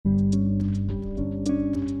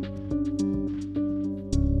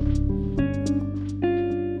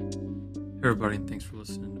everybody, and thanks for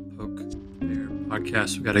listening to Poke Bear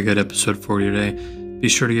Podcast. We've got a good episode for you today. Be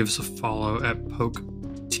sure to give us a follow at Poke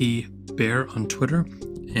T Bear on Twitter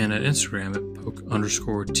and at Instagram at Poke_T_Bear.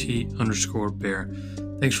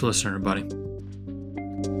 Thanks for listening, everybody.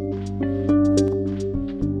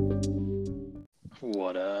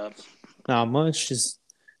 What up? Not much. Just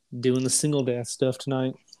doing the single dad stuff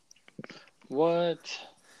tonight. What?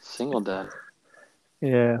 Single dad?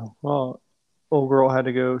 Yeah. Well, old girl had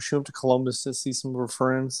to go. She went to Columbus to see some of her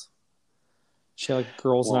friends. She had like a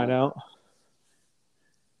girls' night out.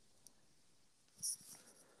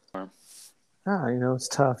 It's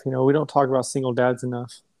tough. We don't talk about single dads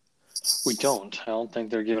enough. We don't. I don't think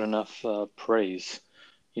they're given enough praise.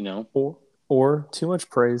 Or too much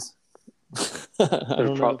praise.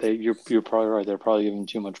 You're probably right. They're probably giving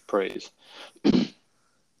too much praise. Because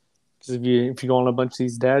if you go on a bunch of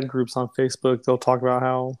these dad groups on Facebook, they'll talk about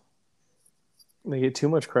how they get too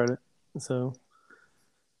much credit. So.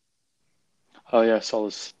 Oh yeah, I saw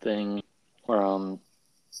this thing where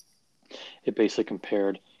it basically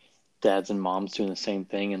compared dads and moms doing the same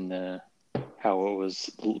thing and how it was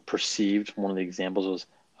perceived. One of the examples was,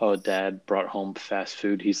 a dad brought home fast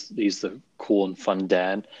food. He's the cool and fun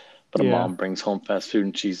dad, but a mom brings home fast food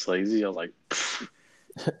and she's lazy. I was like,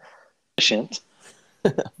 shit.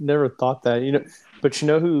 Never thought that, but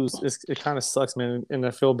it kind of sucks, man. And I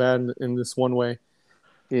feel bad in this one way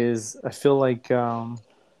is I feel like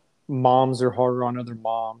moms are harder on other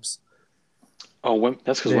moms. Oh,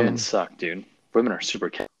 that's because women suck, dude. Women are super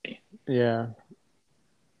catty. Yeah,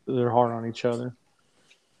 they're hard on each other.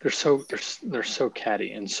 They're so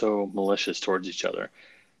catty and so malicious towards each other.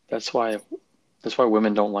 That's why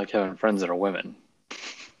women don't like having friends that are women.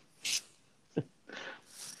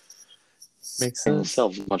 Makes sense.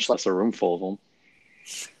 Themselves, much less a room full of them.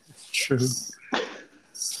 True.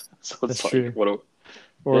 So That's true.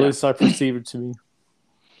 At least I perceive it to be.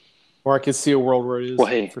 Or I can see a world where it is. Well,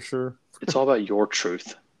 hey, for sure. It's all about your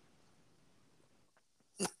truth.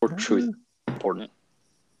 Your truth is important.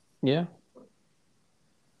 Yeah.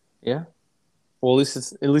 Yeah. Well,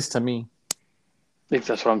 at least to me. I think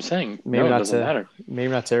that's what I'm saying. Maybe it doesn't matter.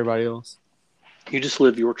 Maybe not to everybody else. You just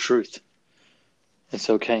live your truth.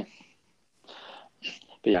 It's okay.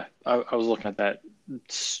 But yeah, I was looking at that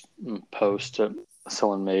post that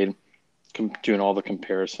someone made, doing all the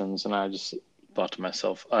comparisons, and I just thought to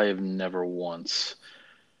myself, I have never once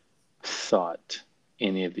thought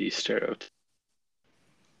any of these stereotypes.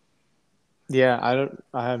 Yeah,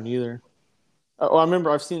 I haven't either. Oh, I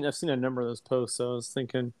remember I've seen a number of those posts, so I was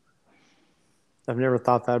thinking I've never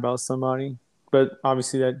thought that about somebody. But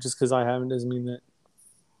obviously that just because I haven't doesn't mean that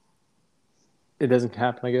it doesn't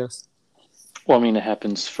happen, I guess. Well, I mean, it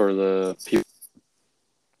happens for the people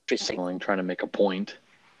trying to make a point.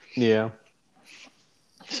 Yeah.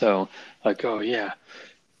 So, like, oh yeah,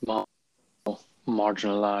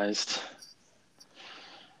 marginalized.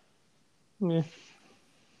 Yeah.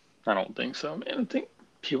 I don't think so, man. I think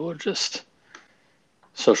people are just...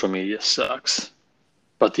 Social media sucks.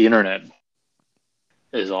 But the internet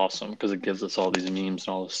is awesome because it gives us all these memes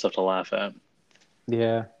and all this stuff to laugh at.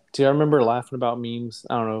 Yeah. Dude, I remember laughing about memes,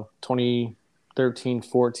 I don't know, 2013,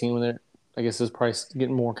 14, when I guess it was probably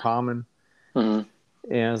getting more common. Mm-hmm.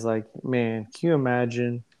 And I was like, man, can you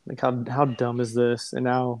imagine? Like, how dumb is this? And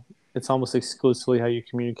now it's almost exclusively how you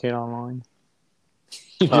communicate online.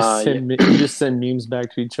 You just send memes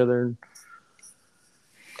back to each other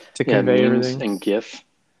to convey memes everything. And GIF.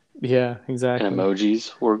 Yeah, exactly. And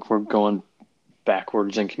emojis. We're going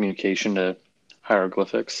backwards in communication to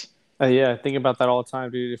hieroglyphics. Yeah, I think about that all the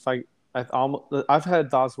time, dude. I've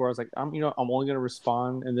had thoughts where I was like, I'm only going to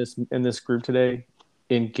respond in this group today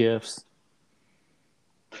in GIFs.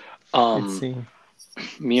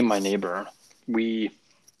 Me and my neighbor, we've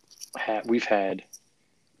had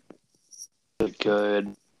a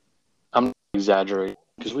good... I'm not exaggerating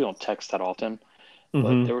because we don't text that often,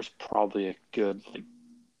 but there was probably a good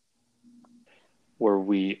where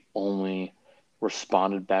we only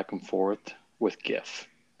responded back and forth with GIF,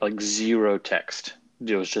 like zero text.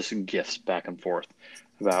 It was just GIFs back and forth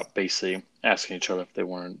about basically asking each other if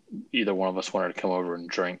either one of us wanted to come over and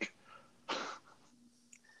drink.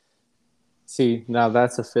 See, now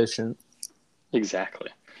that's efficient.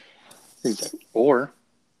 Exactly. Or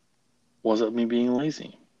was it me being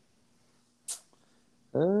lazy?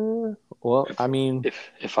 Well, I mean...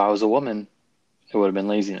 If I was a woman, it would have been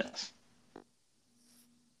laziness.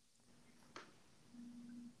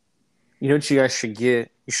 You know what you guys should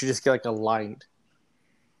get? You should just get like a light.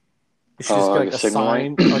 You should just get like a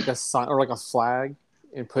sign, like a sign or like a flag,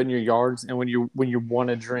 and put in your yards. And when you want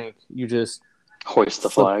to drink, you just hoist the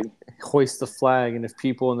flag. Hoist the flag, and if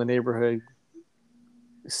people in the neighborhood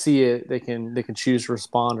see it, they can choose to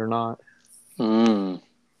respond or not. I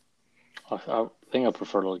think I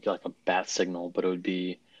prefer like a bat signal, but it would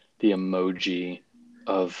be the emoji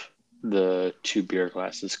of the two beer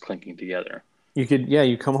glasses clinking together.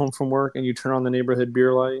 You come home from work and you turn on the neighborhood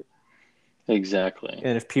beer light, Exactly.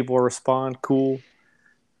 and if people respond, cool.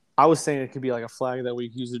 I was saying it could be like a flag that we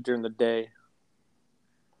use it during the day.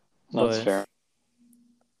 That's But fair.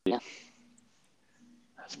 Yeah.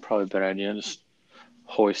 That's probably a better idea. Just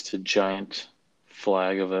hoist a giant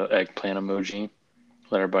flag of an eggplant emoji.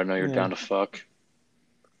 Let everybody know you're yeah. down to fuck.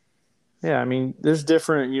 Yeah, I mean, there's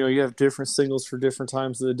different. You have different signals for different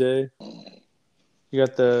times of the day. You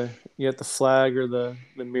got the flag or the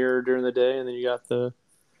mirror during the day, and then you got the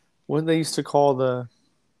what they used to call the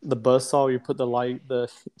buzzsaw. You put the light,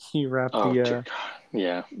 you wrap Oh dear God.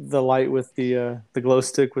 Yeah. the light with the glow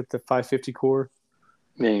stick with the 550 core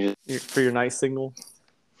Then for your night signal.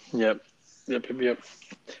 Yep. You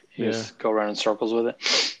just go around in circles with it.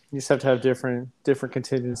 You just have to have different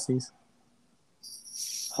contingencies.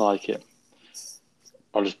 I like it.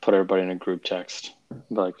 I'll just put everybody in a group text.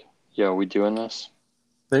 Like, yo, we doing this?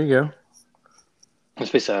 There you go. This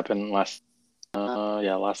basically happened last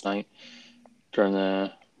night during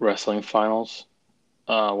the wrestling finals.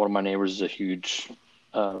 One of my neighbors is a huge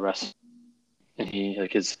wrestler, and he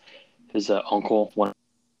like his uncle won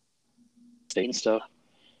state and stuff.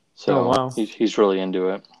 So wow, he's really into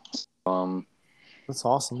it. That's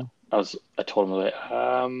awesome. I told him like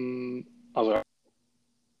I was like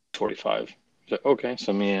 45. He's like, okay,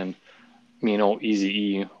 so me and old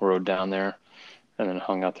Easy E rode down there, and then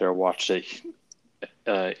hung out there, watched it.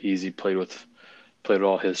 Easy played with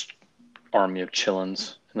all his army of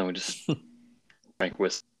chillins, and then we just drank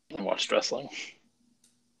whiskey and watched wrestling.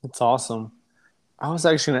 That's awesome. I was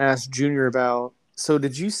actually going to ask Junior about. So,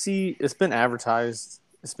 did you see? It's been advertised.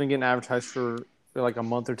 It's been getting advertised for like a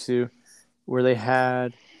month or two, where they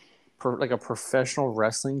had like a professional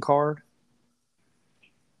wrestling card.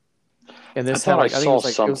 And this had like I think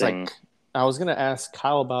it was like I was gonna ask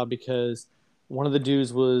Kyle about because one of the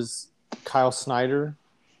dudes was Kyle Snyder.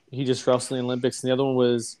 He just wrestled in the Olympics, and the other one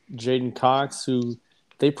was Jaden Cox, who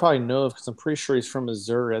they probably know of because I'm pretty sure he's from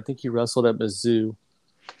Missouri. I think he wrestled at Mizzou.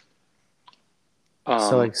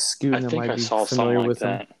 So like Scooten might be familiar with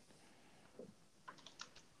him.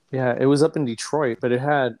 Yeah, it was up in Detroit, but it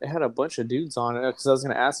had a bunch of dudes on it. Because I was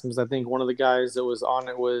going to ask him, because I think one of the guys that was on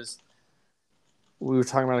it was we were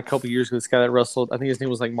talking about a couple years ago. This guy that wrestled, I think his name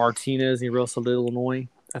was like Martinez. And he wrestled at Illinois.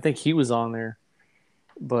 I think he was on there,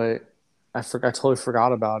 but I totally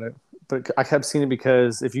forgot about it. But I kept seeing it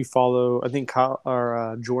because if you follow, I think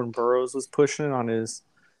Jordan Burroughs was pushing it on his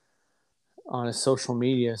social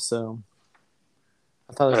media. So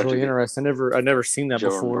I thought it was really interesting. I'd never seen that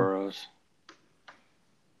Jordan before. Burroughs.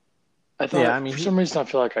 I thought for some reason I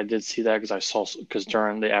feel like I did see that because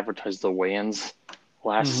during they advertised the weigh-ins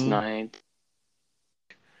last night.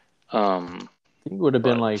 I think it would have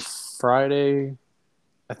been like Friday.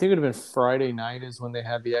 I think it would have been Friday night is when they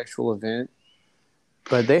had the actual event.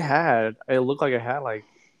 But it looked like it had like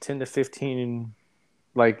 10 to 15,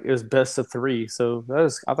 like it was best of 3. So I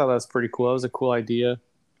thought that was pretty cool. That was a cool idea.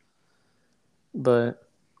 And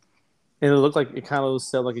it looked like it kind of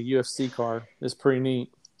said like a UFC card. It's pretty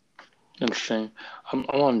neat. Interesting. I'm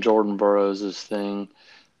on Jordan Burroughs' thing.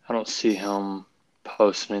 I don't see him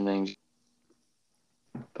post anything,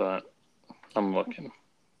 but I'm looking.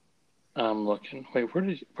 Wait, where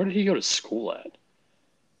did he go to school at?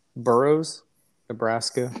 Burroughs,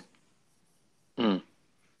 Nebraska. But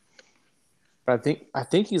I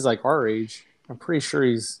think he's like our age. I'm pretty sure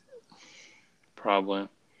he's probably.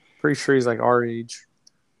 Pretty sure he's like our age.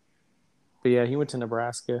 But yeah, he went to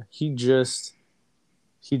Nebraska. He just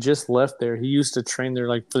left there. He used to train there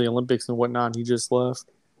like for the Olympics and whatnot. He just left.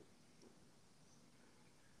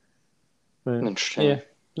 But, interesting. Yeah,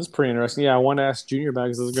 it's pretty interesting. Yeah, I wanted to ask Junior about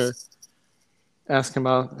because I was going to ask him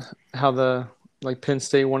about how the Penn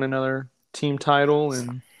State won another team title,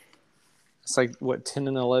 and it's like what 10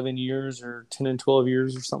 and 11 years or 10 and 12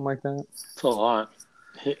 years or something like that. It's a lot.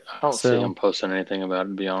 I don't see him posting anything about it,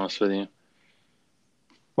 to be honest with you.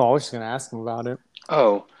 Well, I was just going to ask him about it.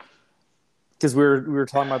 Oh. Because we were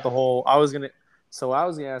talking about the whole. I was going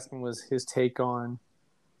to ask him was his take on.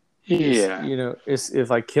 Yeah. If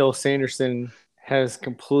like Cael Sanderson has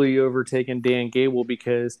completely overtaken Dan Gable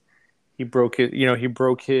because he broke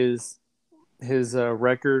his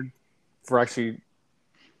record for actually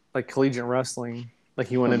like collegiate wrestling. Like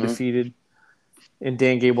he went undefeated, and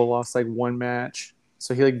Dan Gable lost like one match.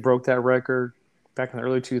 So he like broke that record back in the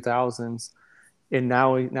early 2000s, and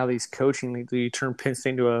now that he's coaching, he turned Penn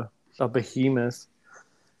State into a behemoth.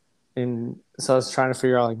 And so I was trying to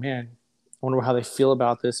figure out, like, man, I wonder how they feel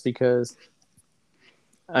about this because,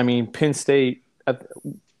 I mean, Penn State,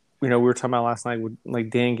 we were talking about last night with like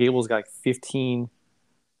Dan Gable's got like 15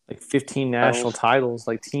 national titles,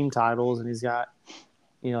 like team titles, and he's got,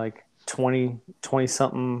 like 20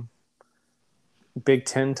 something Big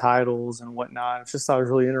Ten titles and whatnot. I just thought it was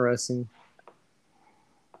really interesting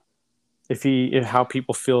if how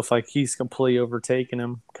people feel if like he's completely overtaken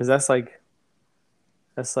him because that's like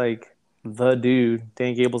the dude.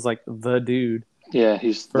 Dan Gable's like the dude. Yeah,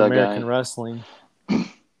 he's for the American guy. wrestling,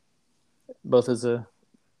 both as a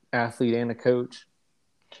athlete and a coach.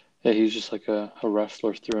 Yeah, he's just like a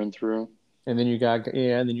wrestler through and through. And then you got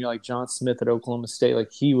like John Smith at Oklahoma State.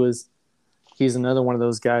 Like he's another one of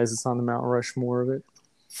those guys that's on the Mount Rushmore of it.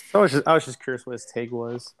 So I was just curious what his take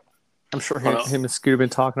was. I'm sure him and Scoot have been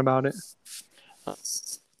talking about it.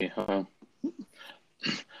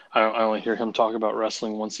 I only hear him talk about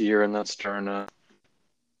wrestling once a year, and that's during.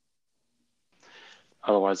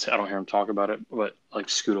 Otherwise, I don't hear him talk about it, but like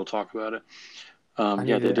Scoot will talk about it.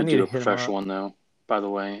 They did do a professional one though. By the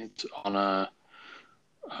way, it's on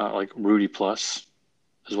like Rudy Plus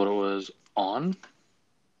is what it was on.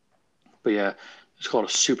 But yeah, it's called a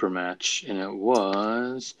super match, and it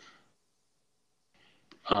was.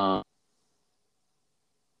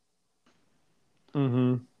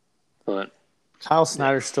 But Kyle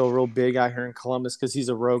Snyder's still real big out here in Columbus because he's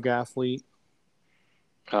a rogue athlete.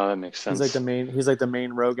 Oh, that makes sense. He's like the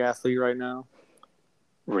main rogue athlete right now.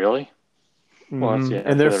 Really? Well,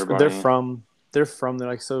 and they're from there.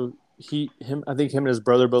 Like so, I think him and his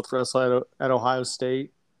brother both wrestle at Ohio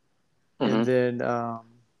State, and then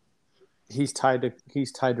he's tied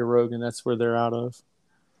to Rogue, and that's where they're out of.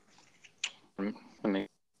 I mean,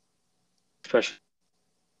 especially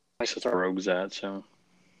that's where Rogue's at. So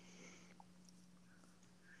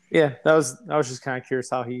yeah, I was just kind of curious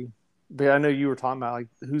how he. But I know you were talking about like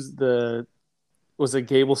was it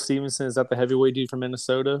Gable Stevenson? Is that the heavyweight dude from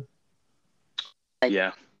Minnesota?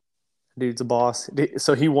 Yeah, dude's a boss.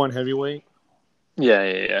 So he won heavyweight.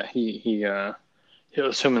 Yeah. He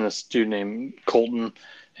was him and this dude named Colton,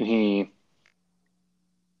 and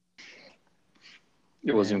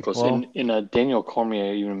it wasn't even close. Well, and Daniel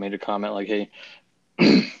Cormier even made a comment like, "Hey,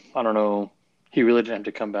 I don't know, he really didn't have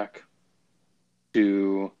to come back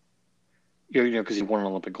to." Because he won an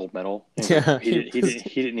Olympic gold medal. Yeah, he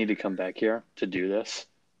didn't need to come back here to do this,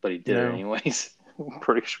 but he did it anyways. I'm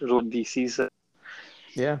pretty sure is what DC said.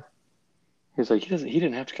 Yeah, he's like he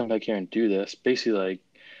didn't have to come back here and do this. Basically, like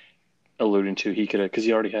alluding to he could have because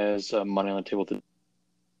he already has money on the table.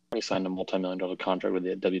 He signed a multi-million-dollar contract with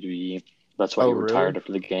the WWE. That's why he retired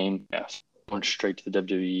after the game. Yes, went straight to the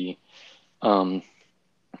WWE. And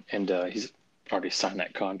he's already signed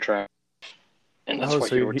that contract. And that's why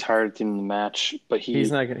he retired at the end of the match. But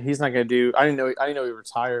he's not gonna do. I didn't know he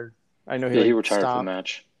retired. I know he retired from the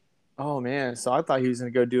match. Oh man, so I thought he was gonna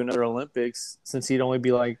go do another Olympics since he'd only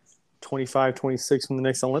be like 25, 26 when the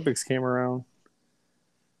next Olympics came around.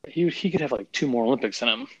 He could have like 2 more Olympics in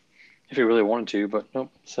him if he really wanted to, but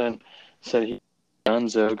nope. Said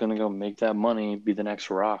Dunzo gonna go make that money, be the next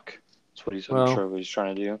Rock. That's what I'm sure what he's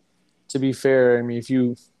trying to do. To be fair, I mean if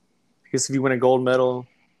you win a gold medal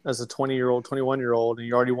as a 20-year-old, 21-year-old, and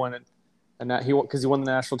you already won it, and that because he won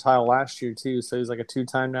the national title last year too, so he's like a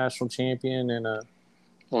 2-time national champion and a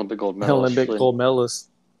Olympic gold medalist.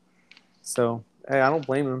 So hey, I don't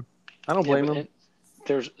blame him.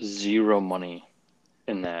 There's zero money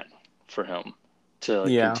in that for him to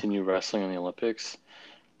continue wrestling in the Olympics.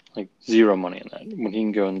 Like zero money in that when he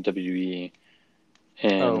can go in the WWE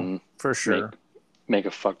and for sure make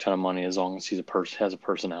a fuck ton of money as long as he's has a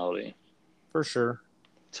personality. For sure.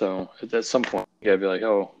 So at some point, you gotta be like,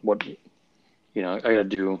 oh, what, I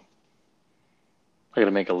gotta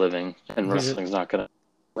make a living, and wrestling's not gonna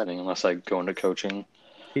living unless I go into coaching.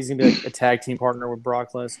 He's gonna be like a tag team partner with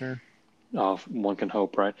Brock Lesnar. Oh, one can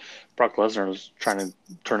hope, right? Brock Lesnar is trying to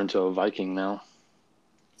turn into a Viking now.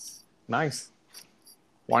 Nice.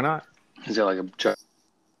 Why not? He's got like a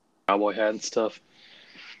cowboy hat and stuff.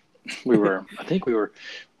 I think we were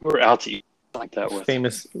out to eat like that with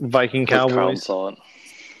famous Viking cowboys. Saw it.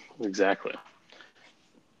 Exactly.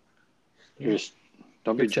 You just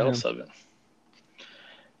don't be jealous of it.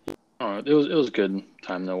 It was a good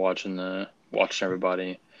time though watching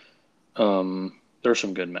everybody. There were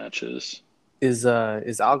some good matches. Is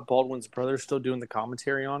Alec Baldwin's brother still doing the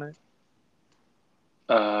commentary on it?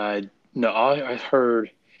 No, I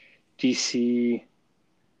heard DC.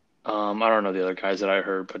 I don't know the other guys that I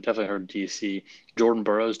heard, but definitely heard DC. Jordan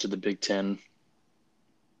Burroughs did the Big Ten.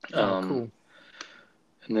 Cool.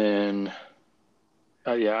 And then,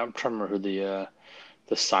 I'm trying to remember who the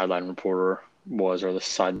the sideline reporter was, or the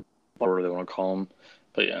side whatever they want to call him.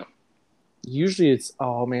 But yeah. Usually it's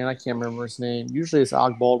I can't remember his name. Usually it's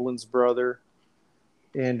Alec Baldwin's brother,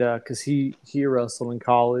 and because he wrestled in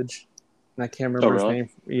college, and I can't remember his name.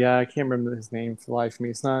 Yeah, I can't remember his name for the life of me.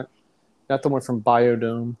 It's not the one from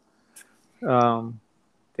Biodome.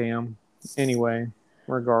 Damn. Anyway,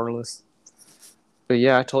 regardless. But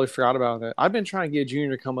yeah, I totally forgot about that. I've been trying to get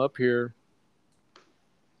Junior to come up here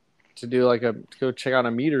to do to go check out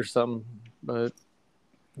a meet or something, but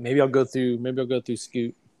maybe I'll go through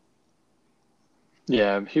Scoot.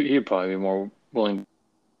 Yeah, he'd probably be more willing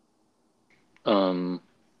than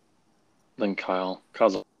Kyle.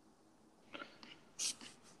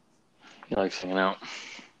 He likes hanging out.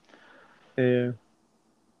 Yeah.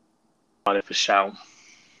 Body for shout.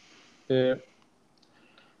 Yeah.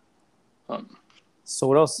 So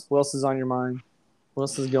what else? What else is on your mind? What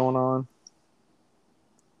else is going on?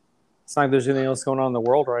 It's not like there's anything else going on in the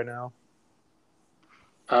world right now.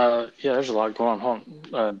 Yeah, there's a lot going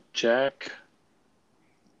on. Jack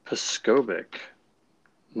Poskovic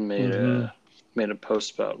made a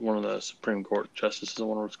post about one of the Supreme Court justices. I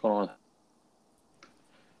wonder what's going on.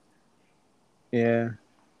 Yeah.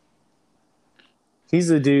 He's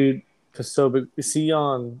a dude, Poskovic. Is he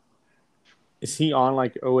on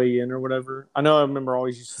like OAN or whatever? I know I remember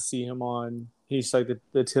always used to see him on. He's like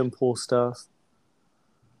the Tim Pool stuff.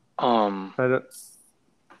 Who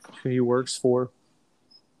he works for.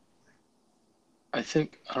 I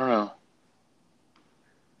don't know.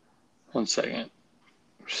 One second.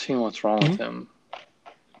 I'm seeing what's wrong with him.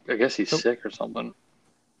 I guess he's sick or something.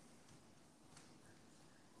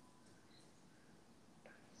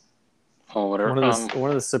 Oh, whatever. One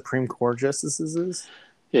of the Supreme Court justices is?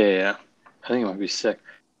 Yeah. I think he might be sick.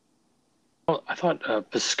 Well, I thought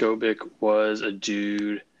Poskovic was a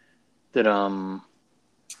dude that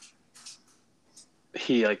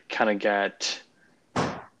he like kind of got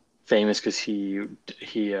famous because he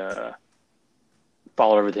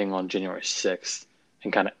followed everything on January 6th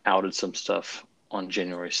and kind of outed some stuff on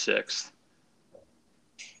January 6th. I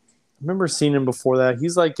remember seeing him before that.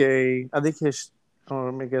 He's like I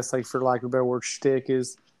guess like for lack of a better word, shtick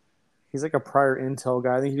is he's like a prior intel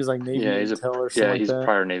guy. I think he was like Navy intel or something like that. Yeah, he's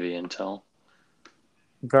prior Navy intel.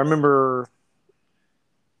 But I remember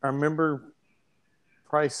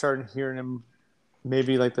probably starting hearing him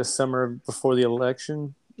maybe like the summer before the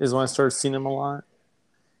election is when I started seeing him a lot.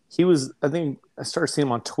 I think I started seeing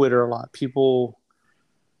him on Twitter a lot. People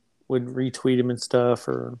would retweet him and stuff,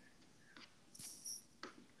 but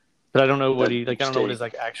I don't know what I don't know what his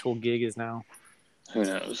like actual gig is now. Who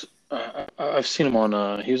knows? I've seen him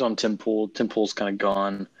on. He was on Tim Pool. Tim Pool's kind of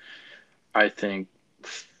gone, I think,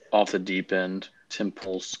 off the deep end. Tim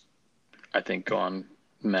Pool's, I think, gone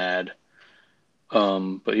mad.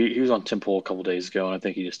 But he was on Tim Pool a couple days ago, and I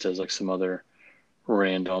think he just does like some other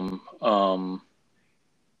random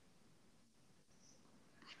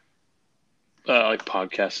like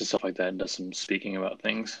podcasts and stuff like that, and does some speaking about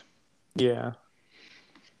things. Yeah.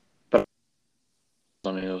 But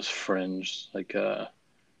on any of those fringe like OAN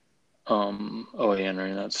or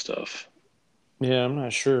any of that stuff. Yeah, I'm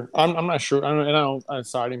not sure. I'm not sure. I'm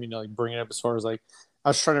sorry, I didn't mean to like bring it up as far as like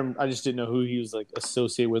I just didn't know who he was like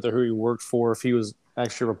associated with or who he worked for, if he was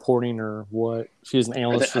actually reporting or what. If he was an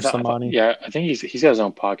analyst for somebody. I think he's got his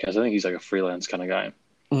own podcast. I think he's like a freelance kind of guy.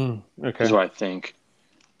 Okay. Is what I think.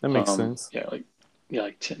 That makes sense.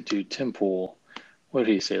 Tim Pool. What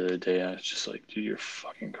did he say the other day? I was just like, dude, you're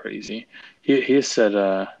fucking crazy. He said,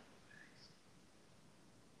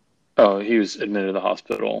 he was admitted to the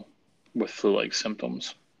hospital with flu-like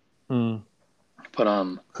symptoms. But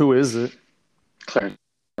who is it? Clarence.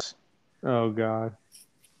 Oh God.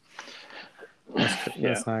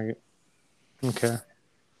 That's not good. Okay.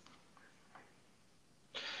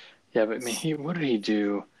 Yeah, but I mean, what did he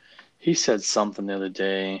do? He said something the other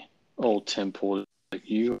day. Old Tim Pool, like,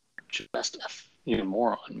 you are just a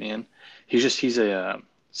moron, man. He's a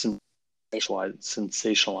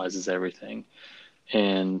sensationalizes everything,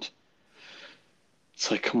 and it's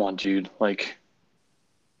like, come on, dude. Like,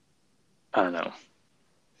 I don't know.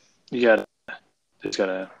 Just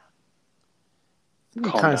gotta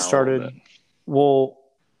calm down a little bit. Well,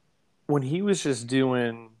 when he was just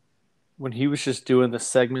doing the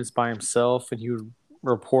segments by himself, and he would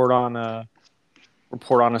report on a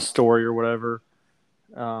story or whatever.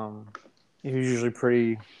 He was usually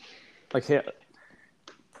pretty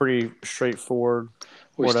straightforward.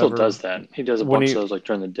 Well, he still does that. He does a bunch of those like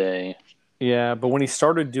during the day. Yeah, but when he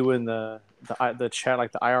started doing the chat,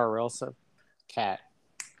 like the IRL stuff, cat,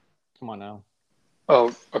 come on now.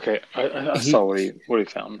 Oh, okay. I saw what he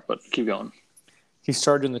found, but keep going. he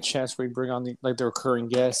started doing the chats where he bring on the recurring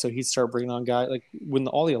guests. So he'd start bringing on guys like when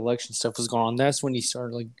all the election stuff was going on. That's when he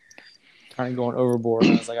started like kind of going overboard.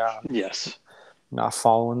 And I was like, yes, not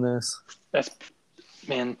following this.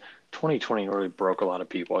 Man, 2020 really broke a lot of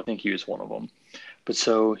people. I think he was one of them. But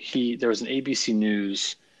so there was an ABC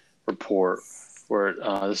News report where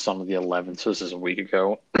this is on the 11th, so this is a week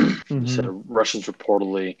ago. Mm-hmm. It said Russians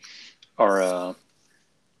reportedly are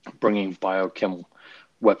bringing biochem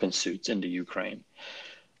weapon suits into Ukraine.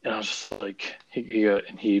 And I was just like,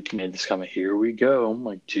 he made this comment, here we go. I'm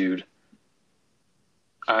like, dude,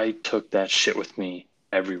 I took that shit with me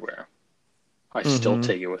everywhere. I still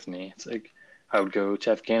take it with me. It's like, I would go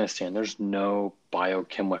to Afghanistan. There's no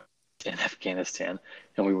biochem weapons in Afghanistan,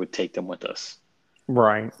 and we would take them with us.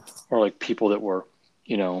 Right. Or like people that were,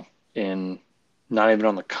 in not even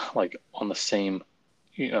on the same,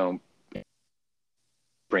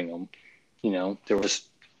 bring them. There was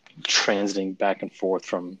transiting back and forth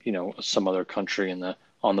from some other country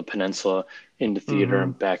on the peninsula into theater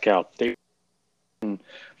and back out. They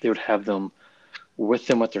would have them with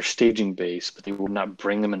them at their staging base, but they would not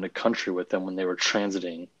bring them into country with them when they were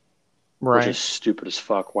transiting. Right. Which is stupid as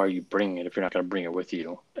fuck. Why are you bringing it if you're not going to bring it with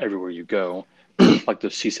you everywhere you go? Like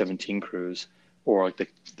the C-17 crews or like the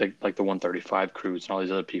 135 crews and all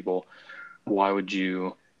these other people. Why would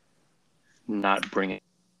you not bring it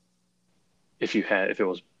if it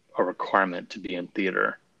was a requirement to be in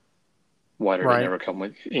theater? Why did it never come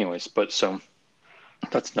with? Anyways, but so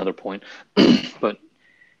that's another point. But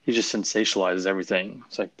he just sensationalizes everything.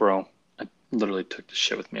 It's like, bro, I literally took the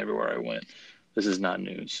shit with me everywhere I went. This is not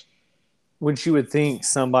news. Which you would think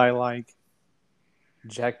somebody like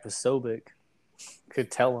Jack Posobiec could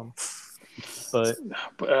tell him. But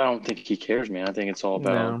I don't think he cares, man. I think it's all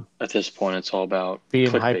about, at this point, it's all about being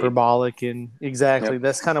clickbait. hyperbolic and exactly. Yep.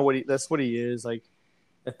 That's kind of that's what he is. Like,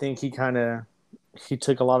 I think he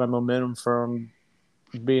took a lot of momentum from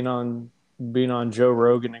being on Joe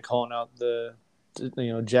Rogan and calling out the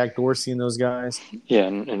Jack Dorsey and those guys. Yeah,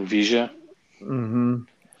 and Vija. Mm-hmm.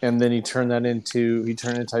 And then he turned into like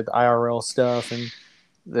the IRL stuff and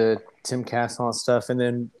the Tim Castle stuff. And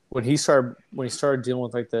then when he started dealing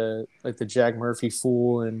with like the Jack Murphy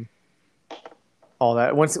fool and all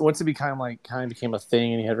that, once it became a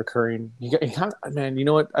thing and he had recurring, man, you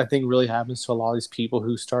know what I think really happens to a lot of these people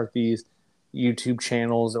who start these YouTube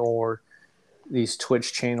channels or these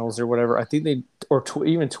Twitch channels or whatever. I think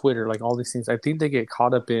even Twitter, like all these things, I think they get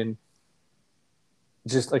caught up in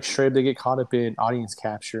just like straight up, they get caught up in audience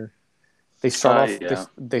capture. They start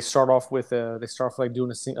off with like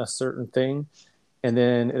doing a certain thing, and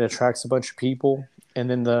then it attracts a bunch of people, and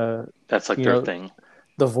then that's like their thing.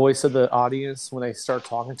 The voice of the audience, when they start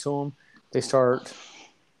talking to them, they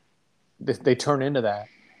turn into that,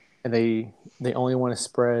 and they only want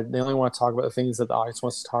to talk about the things that the audience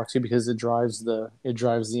wants to talk to because it drives the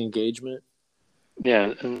engagement.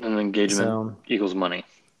 Yeah, and engagement equals money.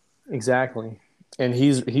 Exactly. And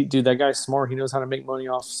dude, that guy's smart. He knows how to make money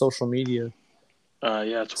off social media. Yeah,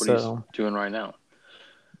 that's what he's doing right now.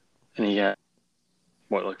 And he got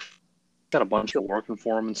a bunch of working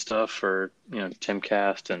for him and stuff for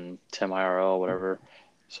Timcast and Tim IRL, whatever.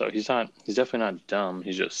 So he's definitely not dumb.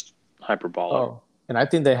 He's just hyperbolic. Oh, and I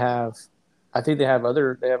think they have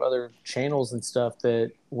other channels and stuff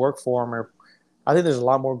that work for him. I think there's a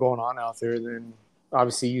lot more going on out there than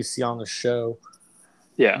obviously you see on the show.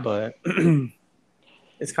 Yeah, but.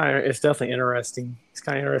 It's definitely interesting. It's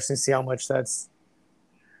kind of interesting to see how much that's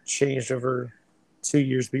changed over 2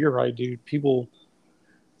 years. But you're right, dude. People,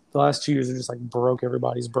 the last 2 years have just like broke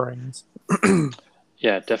everybody's brains.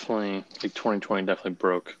 Yeah, definitely. Like 2020 definitely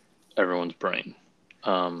broke everyone's brain.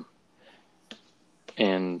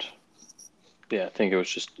 And yeah, I think it was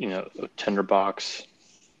just a tinderbox.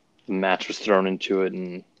 The match was thrown into it,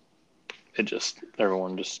 and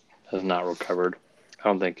everyone just has not recovered.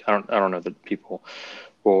 I don't know that people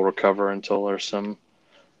will recover until there's some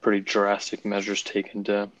pretty drastic measures taken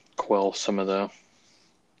to quell some of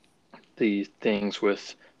the things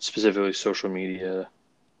with specifically social media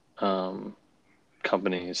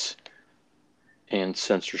companies and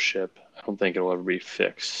censorship. I don't think it'll ever be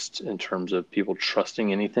fixed in terms of people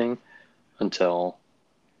trusting anything until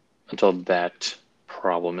that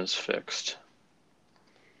problem is fixed.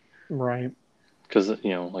 Right. Because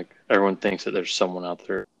like everyone thinks that there's someone out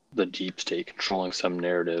there, the deep state, controlling some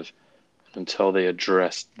narrative. Until they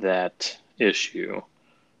address that issue,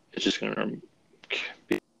 it's just going to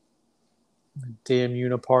be damn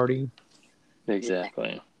uniparty.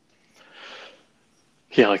 Exactly.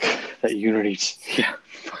 Yeah, like that unity. Yeah,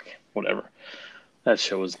 fuck it, whatever. That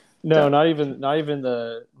show was not even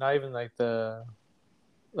like the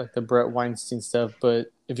like the Brett Weinstein stuff.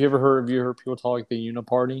 But have you heard people talk like the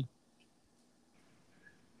Uniparty?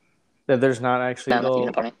 That there's not actually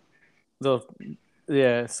the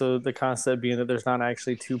yeah. So the concept being that there's not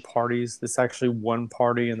actually two parties. It's actually one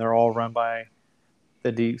party, and they're all run by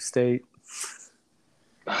the deep state.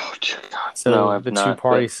 Oh God! So no, the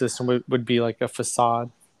two-party system would be like a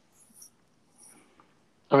facade.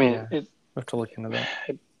 I mean, yeah, I have to look into that.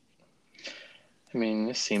 I mean,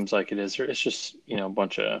 it seems like it is. It's just a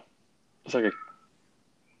bunch of it's like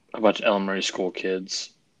a bunch of elementary school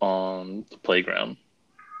kids on the playground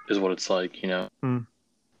is what it's like. Mm.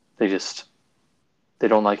 They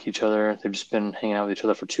don't like each other. They've just been hanging out with each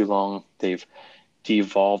other for too long. They've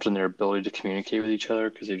devolved in their ability to communicate with each other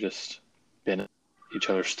because they've just been at each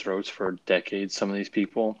other's throats for decades, some of these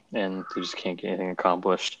people, and they just can't get anything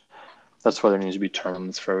accomplished. That's why there needs to be term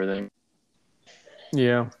limits for everything.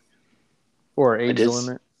 Yeah. Or age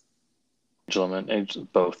limit. Age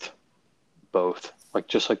limit. Both. Like,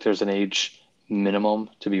 just like there's an age minimum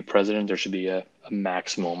to be president, there should be a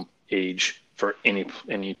maximum age for any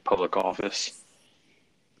public office.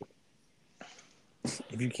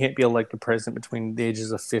 If you can't be elected president between the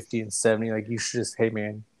ages of 50 and 70, like, you should just, hey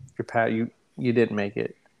man, you didn't make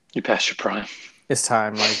it. You passed your prime. It's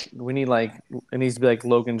time. Like, we need, like, it needs to be like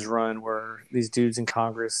Logan's Run, where these dudes in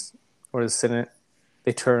Congress or the Senate,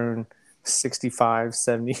 they turn 65,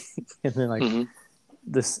 70, and then like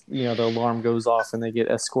this, the alarm goes off and they get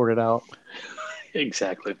escorted out.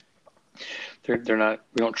 Exactly. They're not.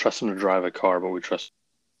 We don't trust them to drive a car, but we trust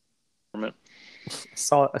government.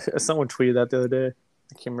 Someone tweeted that the other day.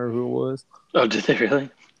 I can't remember who it was. Oh, did they really?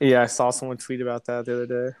 Yeah, I saw someone tweet about that the other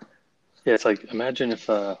day. Yeah, it's like, imagine if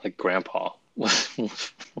like Grandpa was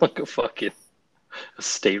like a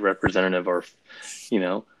state representative, or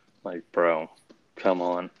like, bro, come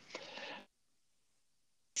on.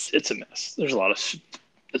 It's a mess. There's a lot of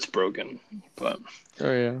it's broken, but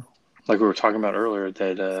oh yeah, like we were talking about earlier,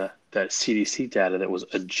 that CDC data that was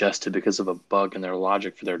adjusted because of a bug in their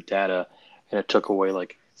logic for their data, and it took away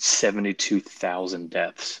like 72,000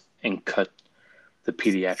 deaths and cut the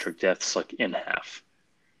pediatric deaths like in half.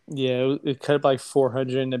 Yeah, it cut by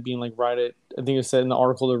 400, ended up being like right at, I think it said in the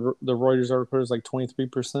article, the Reuters article, was like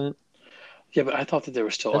 23%. Yeah, but I thought that they were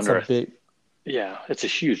still That's under a big. Yeah, it's a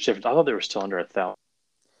huge difference. I thought they were still under 1,000.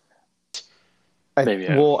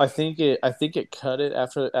 Well, I think it cut it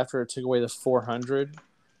after it took away the 400.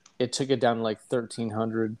 It took it down to like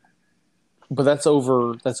 1,300. But that's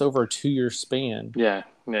over a 2-year span. Yeah.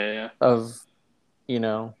 Of,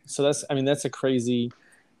 so that's a crazy.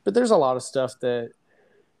 But there's a lot of stuff that,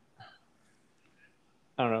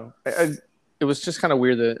 I don't know. It was just kind of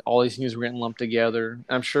weird that all these things were getting lumped together.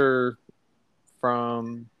 I'm sure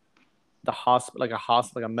from the hospital, like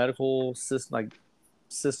a medical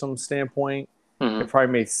system standpoint, it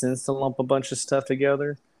probably made sense to lump a bunch of stuff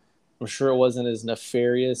together. I'm sure it wasn't as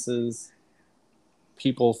nefarious as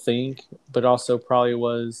people think, but also probably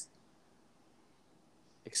was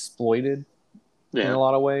exploited in a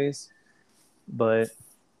lot of ways. But,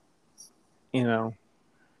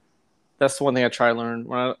 that's the one thing I try to learn.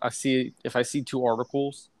 When if I see two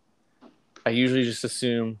articles, I usually just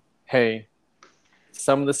assume, hey,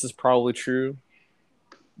 some of this is probably true,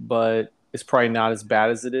 but it's probably not as bad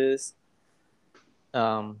as it is.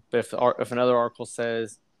 But if another article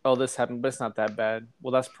says, oh, this happened, but it's not that bad,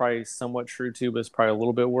 well, that's probably somewhat true too, but it's probably a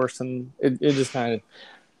little bit worse than it just kind of.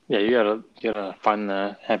 Yeah, you gotta find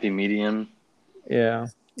the happy medium. Yeah,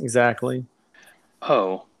 exactly.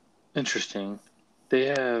 Oh, interesting. They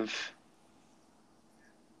have.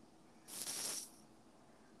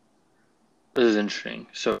 This is interesting.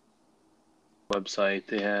 So, website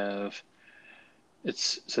they have.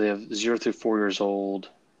 They have 0 through 4 years old,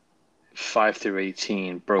 5 through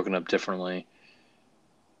 18 broken up differently.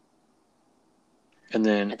 And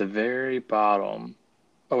then at the very bottom,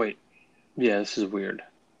 oh wait, yeah, this is weird.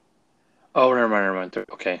 Oh, never mind.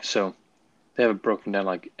 Okay, so they have it broken down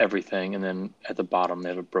like everything, and then at the bottom they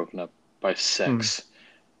have it broken up by sex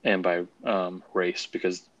and by race,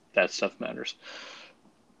 because that stuff matters.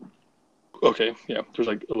 Okay, yeah, there's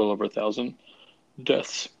like a little over 1,000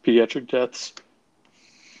 deaths, pediatric deaths,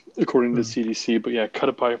 according to the CDC. But yeah, cut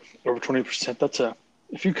it by over 20%.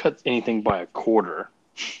 If you cut anything by a quarter,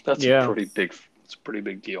 that's a pretty big. It's a pretty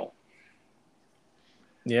big deal.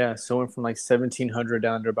 Yeah, so it went from like 1,700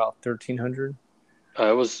 down to about 1,300.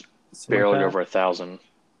 It was barely over 1,000.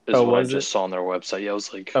 Is what I just saw on their website. Yeah, it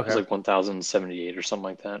was like 1,078 or something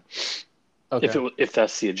like that. Okay. If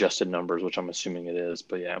that's the adjusted numbers, which I'm assuming it is,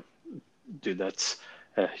 but yeah, dude, that's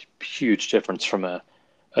a huge difference from a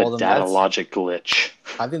data logic glitch.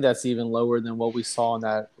 I think that's even lower than what we saw in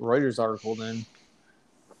that Reuters article then.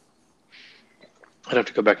 I'd have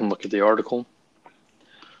to go back and look at the article.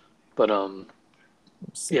 But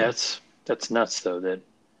yeah, that's nuts though that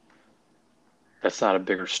that's not a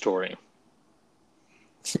bigger story.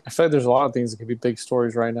 I feel like there's a lot of things that could be big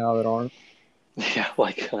stories right now that aren't. Yeah,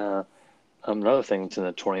 like another thing that's in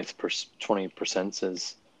the 20%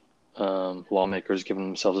 is lawmakers giving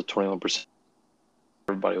themselves a 21%.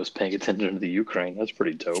 Everybody was paying attention to the Ukraine. That's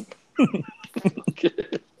pretty dope.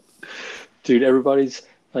 Dude, everybody's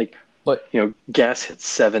like, But gas hit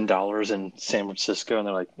 $7 in San Francisco, and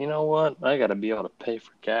they're like, you know what? I got to be able to pay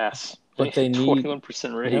for gas. But they need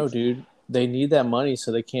 21% raise. No, dude. They need that money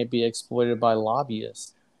so they can't be exploited by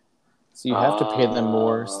lobbyists. So you have to pay them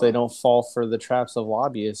more so they don't fall for the traps of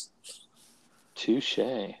lobbyists. Touche.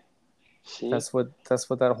 See? That's what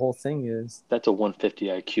that whole thing is. That's a 150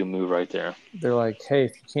 IQ move right there. They're like,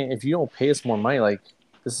 hey, if you don't pay us more money, like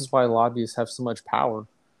this is why lobbyists have so much power.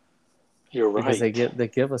 You're right. Because they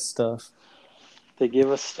give us stuff. They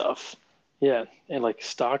give us stuff. Yeah, and like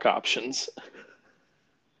stock options.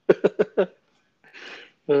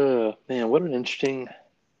 Man, what an interesting.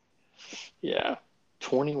 Yeah,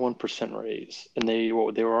 21% raise, and they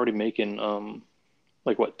were already making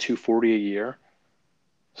like what, $240 a year.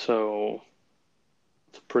 So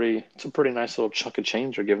it's a pretty nice little chunk of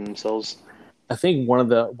change they're giving themselves. I think one of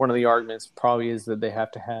the arguments probably is that they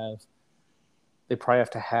have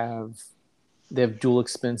dual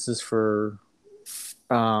expenses for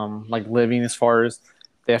like living, as far as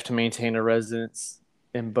they have to maintain a residence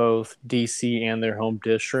in both DC and their home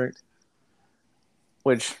district,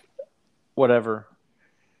 which whatever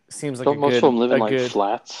seems like Don't most of them live in like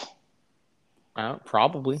flats?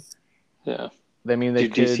 Probably. Yeah. I mean, they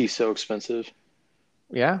could. DC's so expensive.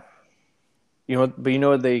 Yeah. But you know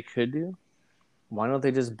what they could do? Why don't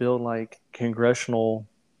they just build like congressional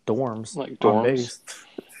dorms, like dorms? On base?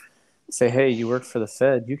 Say, hey, you work for the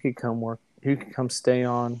Fed. You could come work. You could come stay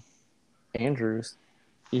on Andrews.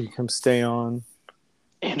 You could come stay on.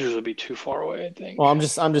 Andrews would be too far away, I think. Well, I'm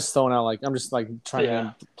just throwing out I'm just trying to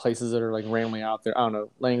name places that are like randomly out there. I don't know,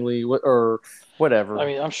 Langley or whatever. I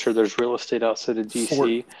mean, I'm sure there's real estate outside of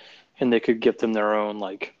DC, and they could get them their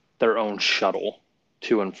own shuttle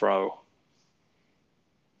to and fro.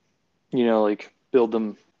 Like build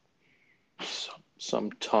them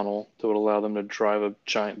some tunnel that would allow them to drive a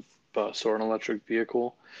giant bus or an electric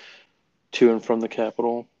vehicle to and from the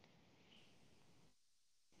Capitol.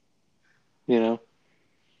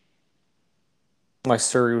 My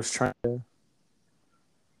Surrey was trying to.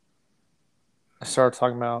 I started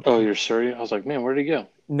talking about. Oh, you're Surrey? I was like, man, where'd he go?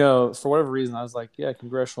 No, for whatever reason, I was like, yeah,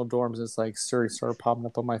 congressional dorms. It's like Surrey started popping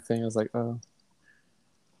up on my thing. I was like, oh.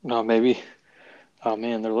 No, maybe. Oh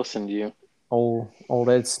man, they're listening to you. Old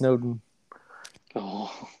Ed Snowden.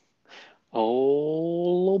 Oh,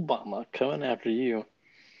 old Obama coming after you.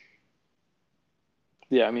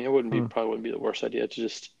 Yeah, I mean, it probably wouldn't be the worst idea to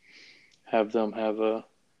just have them have a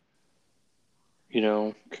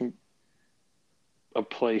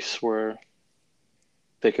place where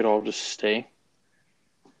they could all just stay.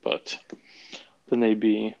 But then they'd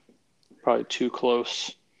be probably too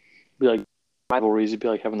close. Be like rivalries. It'd be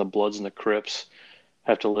like having the Bloods and the Crips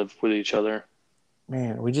have to live with each other.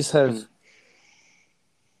 Man, we just have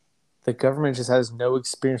the government just has no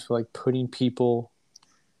experience with like putting people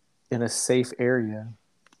in a safe area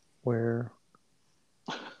where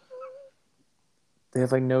they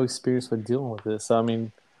have like no experience with dealing with this. So, I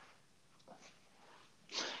mean,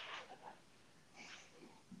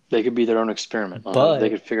 they could be their own experiment. But they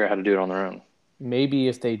could figure out how to do it on their own. Maybe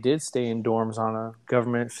if they did stay in dorms on a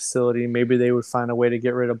government facility, maybe they would find a way to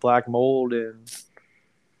get rid of black mold, and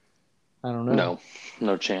I don't know.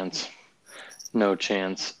 No chance. No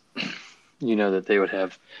chance. That they would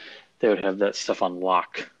have that stuff on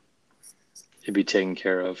lock. It'd be taken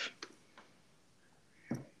care of.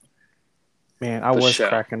 Man, I was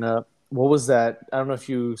cracking up. What was that? I don't know if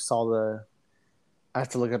you saw I have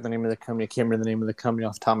to look up the name of the company. I can't remember the name of the company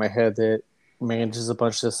off the top of my head that manages a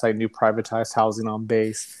bunch of this like new privatized housing on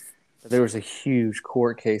base. But there was a huge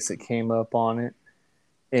court case that came up on it,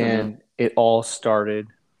 and it all started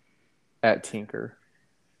at Tinker.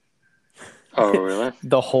 Oh, really?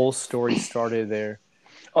 The whole story started there.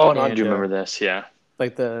 Oh, no, I do remember this, yeah.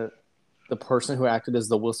 Like the person who acted as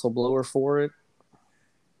the whistleblower for it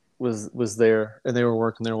was there, and they were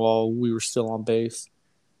working there while we were still on base.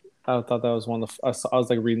 I thought that was one of the. I was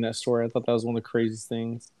like reading that story. I thought that was one of the craziest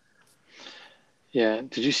things. Yeah.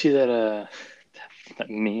 Did you see that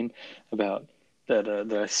meme about that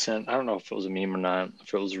I sent? I don't know if it was a meme or not,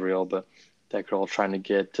 if it was real, but that girl trying to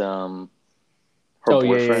get her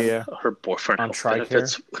boyfriend, her boyfriend on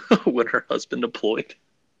benefits when her husband deployed.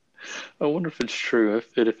 I wonder if it's true.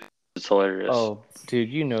 If It's hilarious. Oh, dude,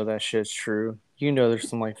 you know that shit's true. You know there's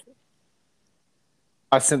some like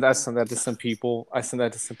I sent that to some people. I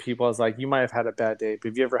was like, you might have had a bad day, but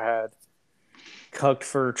have you ever had cucked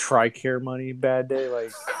for TRICARE money bad day?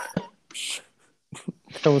 Like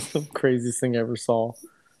that was the craziest thing I ever saw.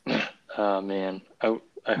 Oh man, I hope.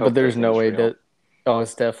 But there's no way real. that. Oh,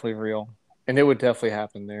 it's definitely real, and it would definitely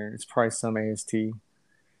happen there. It's probably some AST.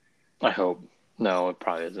 I hope. No, it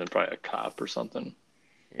probably isn't. Probably a cop or something.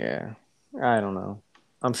 Yeah, I don't know.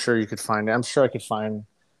 I'm sure you could find it. I'm sure I could find.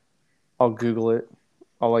 I'll Google it.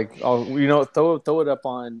 I'll throw it up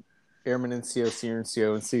on Airman NCO, Senior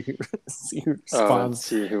NCO, and see who see who responds.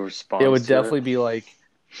 See who responds. It would definitely be like,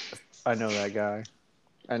 I know that guy.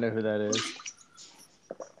 I know who that is.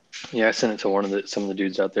 Yeah, I sent it to some of the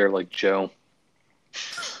dudes out there, like Joe.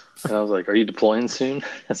 And I was like, "Are you deploying soon?"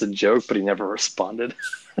 As a joke, but he never responded.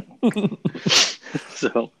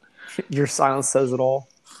 So your silence says it all.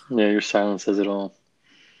 Yeah, your silence says it all.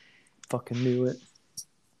 Fucking knew it.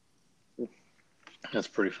 That's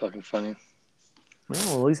pretty fucking funny.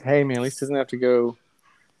 Well, at least, hey man, at least he doesn't have to go.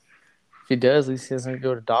 If he does, at least he doesn't have to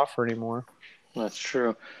go to Doffer anymore. That's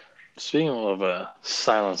true. Speaking of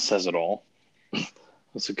silence says it all,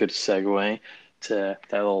 that's a good segue to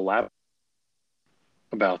that little lap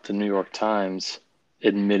about the New York Times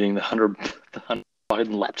admitting the Hunter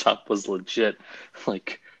Biden laptop was legit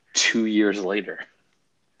like 2 years later.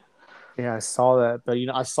 Yeah, I saw that, but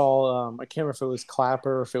I saw I can't remember if it was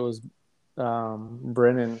Clapper or if it was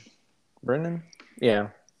Brennan. Yeah,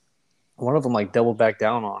 one of them like doubled back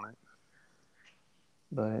down on it,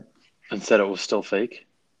 but And said it was still fake.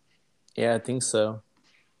 Yeah, I think so.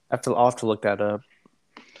 I'll have to look that up.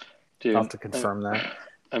 Dude, I'll have to confirm that.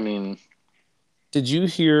 I mean, did you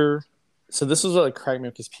hear? So this was what like cracked me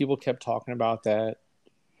up because people kept talking about that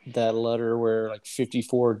letter where like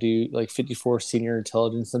 54 senior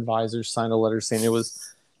intelligence advisors signed a letter saying it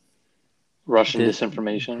was Russian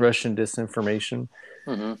disinformation.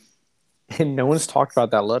 Mm-hmm. And no one's talked about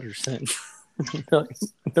that letter since. No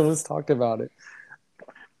one's talked about it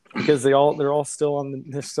because they're all still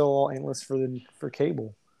they're still all analysts for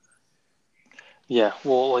cable. Yeah,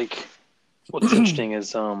 well, like what's interesting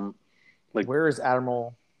is like where is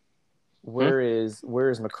Admiral? Where is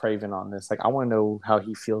McCraven on this? Like, I want to know how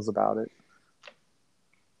he feels about it.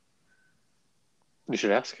 You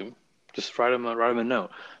should ask him. Just write him a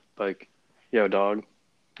note. Like, yo, dog,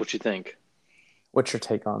 what you think? What's your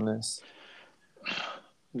take on this?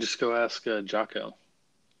 Just go ask Jocko.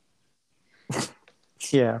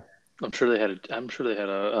 Yeah, I'm sure they had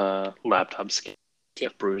a laptop scan,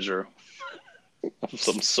 Jeff Bruiser of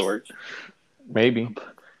some sort. Maybe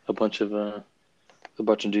a bunch of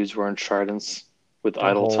dudes wearing tridents with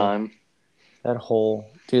idle time. That whole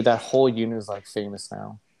unit is like famous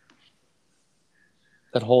now.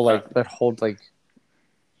 That whole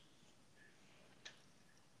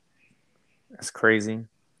that's crazy.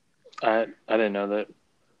 I didn't know that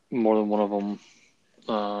more than one of them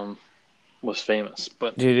was famous,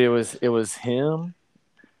 but dude, it was him,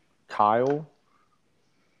 Kyle,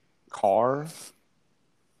 Carr.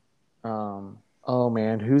 Oh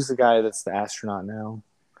man, who's the guy that's the astronaut now?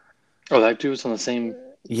 Oh, that dude was on the same.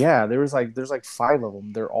 Yeah, there's like 5 of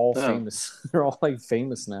them. They're all famous. They're all like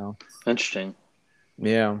famous now. Interesting.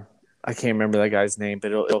 Yeah, I can't remember that guy's name,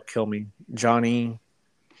 but it'll kill me. Johnny.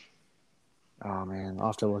 Oh man, I'll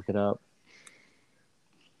have to look it up.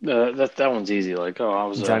 That one's easy. Like, I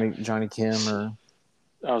was Johnny Kim, or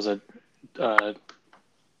I was a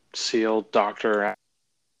SEAL doctor.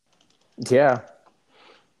 Yeah,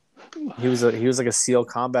 he was like a SEAL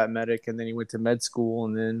combat medic, and then he went to med school,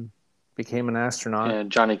 and then became an astronaut. Yeah,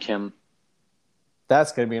 Johnny Kim.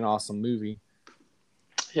 That's gonna be an awesome movie.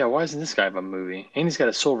 Yeah, why isn't this guy have a movie? And he's got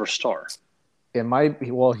a silver star. It might be.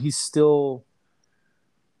 Well, he's still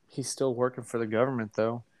working for the government,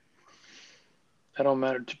 though. That don't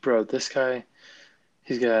matter, bro. This guy,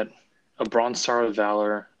 he's got a Bronze Star of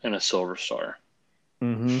Valor and a Silver Star.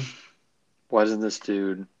 Mm-hmm. Why doesn't this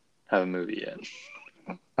dude have a movie yet?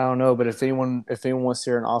 I don't know, but if anyone wants to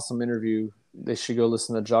hear an awesome interview, they should go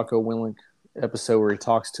listen to Jocko Willink episode where he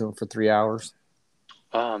talks to him for 3 hours.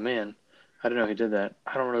 Oh man, I didn't know he did that.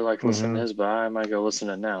 I don't really like listening to his, but I might go listen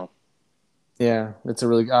to it now. Yeah, it's a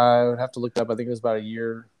really. I would have to look it up. I think it was about a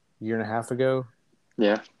year and a half ago.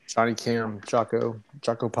 Yeah. Johnny Kim, Jocko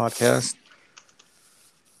podcast.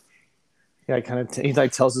 Yeah, he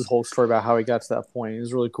like tells his whole story about how he got to that point. It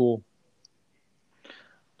was really cool.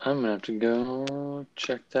 I'm gonna have to go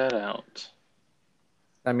check that out.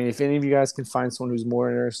 I mean, if any of you guys can find someone who's more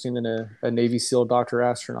interesting than a Navy SEAL doctor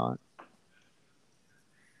astronaut,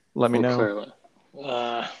 let me know. Clearly.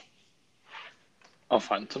 I'll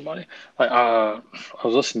find somebody. I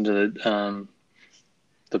was listening to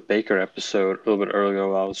the Baker episode a little bit earlier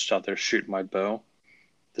while I was out there shooting my bow.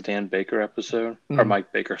 The Dan Baker episode, or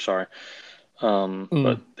Mike Baker, sorry.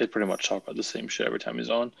 But they pretty much talk about the same shit every time he's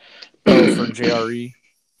on. Oh, for JRE.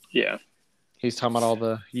 Yeah. He's talking about all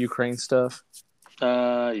the Ukraine stuff.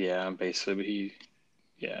 Yeah, basically,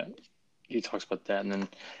 he talks about that, and then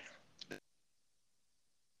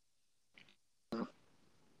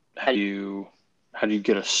how do you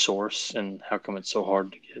get a source, and how come it's so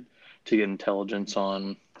hard to get intelligence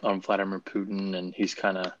on Vladimir Putin, and he's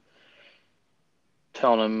kind of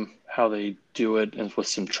telling him how they do it, and with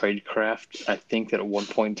some tradecraft. I think that at one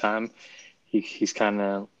point in time, he kind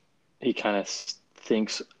of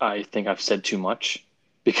thinks I think I've said too much,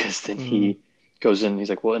 because then he goes in and he's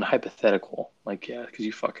like, well, in hypothetical, like, yeah, because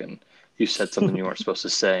you said something you weren't supposed to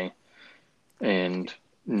say, and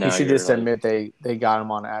now he should just admit they got him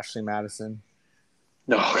on Ashley Madison.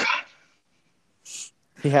 No, God.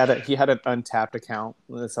 He had an untapped account.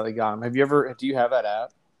 That's how they got him. Do you have that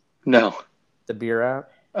app? No. The beer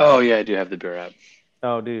app? Oh yeah, I do have the beer app.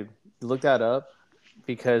 Oh, dude, look that up,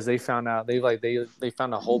 because they found out they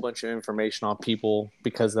found a whole bunch of information on people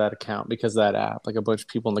because of that account, because of that app, like a bunch of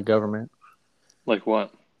people in the government. Like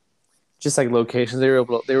what? Just like locations. They were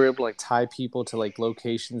able to like tie people to like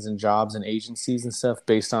locations and jobs and agencies and stuff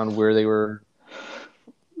based on where they were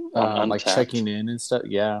like checking in and stuff.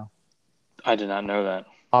 Yeah. I did not know that.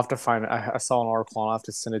 I'll have to find it. I saw an article and I'll have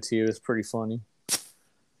to send it to you. It's pretty funny.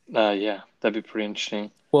 Yeah, that'd be pretty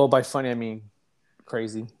interesting. Well, by funny I mean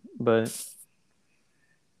crazy, but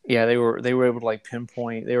yeah, they were able to like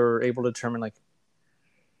pinpoint. They were able to determine like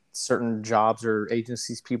certain jobs or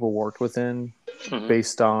agencies people worked within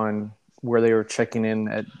based on where they were checking in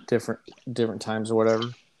at different times or whatever.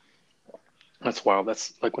 That's wild.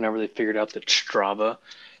 That's like whenever they figured out that Strava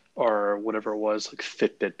or whatever it was, like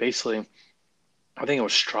Fitbit, basically. I think it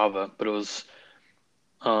was Strava, but it was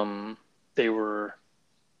they were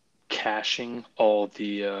caching all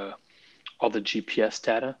the GPS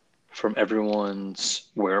data from everyone's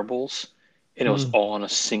wearables, and it was all on a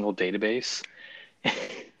single database.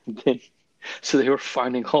 So they were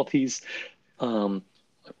finding all these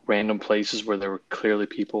random places where there were clearly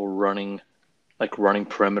people running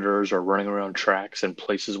perimeters or running around tracks, and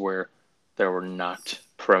places where there were not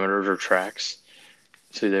perimeters or tracks.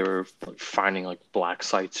 So they were finding like black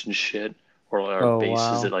sites and shit, or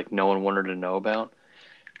bases that like no one wanted to know about.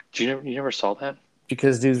 You never saw that?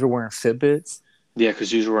 Because dudes were wearing Fitbits? Yeah, because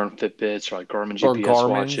dudes were wearing Fitbits or like Garmin GPS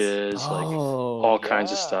watches, like all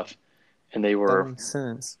kinds of stuff. And they were... That makes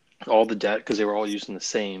sense. All the data, because they were all using the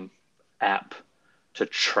same app to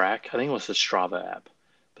track. I think it was the Strava app.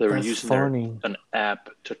 But they were using an app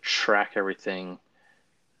to track everything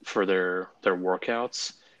for their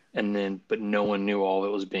workouts. And then, but no one knew all of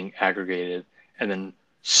it was being aggregated. And then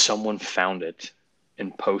someone found it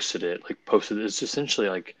and posted it. It's essentially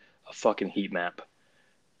like a fucking heat map,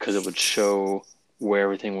 because it would show where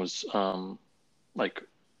everything was, like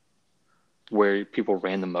where people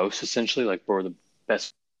ran the most, essentially, like where the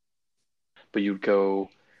best. But you'd go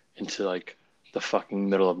into like the fucking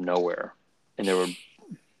middle of nowhere, and there would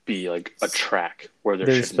be like a track where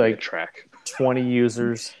there's like be a track. 20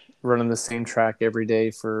 users running the same track every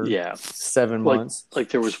day for 7 months. Like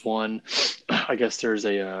there was one, I guess there's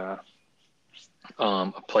a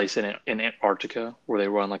place in Antarctica where they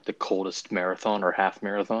run like the coldest marathon or half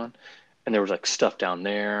marathon, and there was like stuff down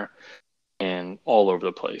there and all over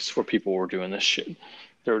the place where people were doing this shit.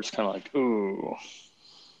 They were just kind of like, ooh.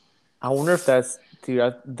 I wonder if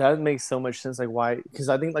that makes so much sense. Like why? Because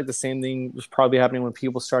I think like the same thing was probably happening when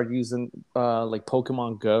people started using like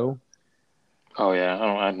Pokemon Go. Oh yeah,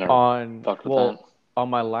 I've never talked with that. On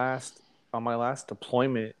my last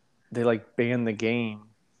deployment, they like banned the game.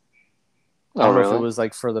 I don't know if it was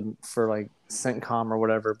like for like CENTCOM or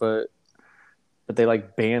whatever, but they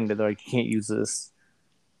like banned it. They're like, you can't use this.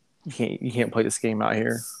 You can't play this game out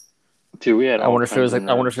here. Dude, we had. I wonder if it was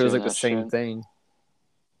like the same thing.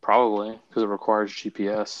 Probably, because it requires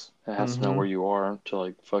GPS. It has to know where you are to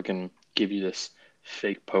like fucking give you this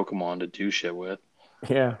fake Pokemon to do shit with.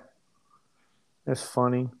 Yeah. That's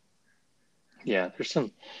funny. Yeah, there's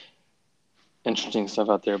some interesting stuff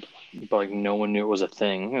out there, but like no one knew it was a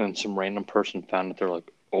thing, and some random person found it. They're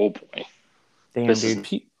like, "Oh boy, damn, dude!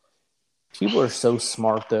 People are so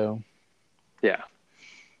smart, though." Yeah,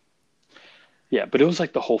 but it was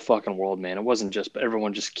like the whole fucking world, man. It wasn't just, but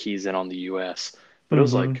everyone just keys in on the U.S., but it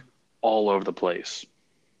was like all over the place.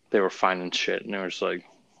 They were finding shit, and they were just like,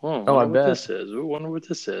 "Oh, I wonder what this is. We wonder what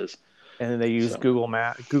this is." And then they used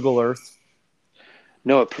Google Earth.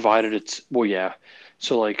 No, it provided its. Well, yeah.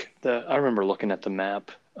 So like I remember looking at the map.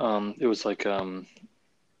 It was like a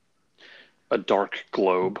dark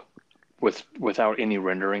globe without any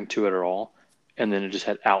rendering to it at all, and then it just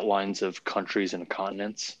had outlines of countries and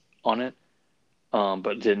continents on it,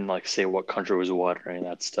 but didn't like say what country was what or any of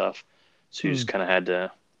that stuff. So you just kind of had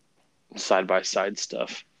to side by side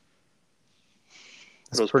stuff.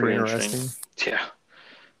 That's It was pretty pretty interesting. Yeah,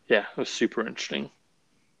 yeah, it was super interesting.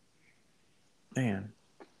 Man.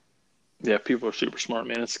 Yeah, people are super smart,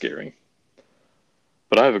 man. It's scary.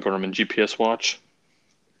 But I have a Garmin GPS watch.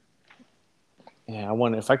 Yeah, I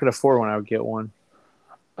wonder if I could afford one, I would get one.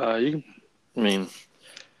 You can, I mean,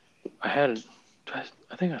 I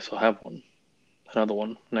think I still have one. Another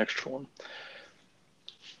one, an extra one.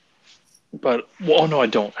 But, well, oh no, I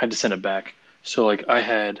don't. I had to send it back. So, like, I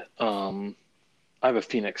have a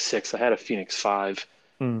Phoenix 6. I had a Phoenix 5.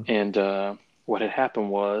 Hmm. And what had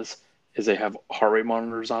happened is they have heart rate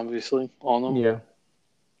monitors, obviously, on them. Yeah.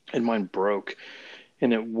 And mine broke.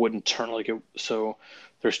 And it wouldn't turn like it. So,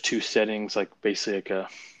 there's two settings, like, basically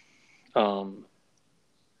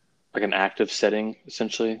like an active setting,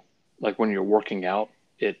 essentially. Like, when you're working out,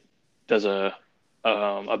 it does a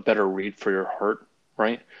better read for your heart,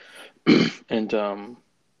 right? And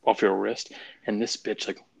off your wrist, and this bitch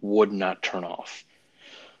like would not turn off.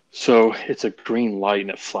 So it's a green light and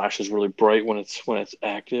it flashes really bright when it's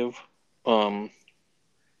active. Um,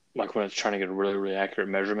 like when it's trying to get a really really accurate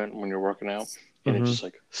measurement when you're working out, and it Mm-hmm. just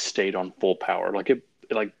like stayed on full power. Like it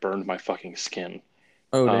like burned my fucking skin.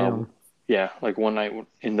 Oh, Uh, damn. yeah, like one night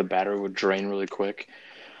in the battery would drain really quick.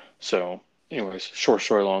 So, anyways, short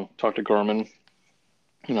story long. Talked to Garmin,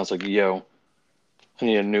 and I was like, "Yo, I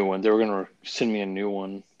need a new one." They were gonna send me a new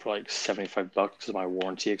one for like $75 because my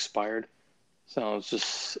warranty expired. So I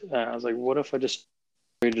was like, what if I just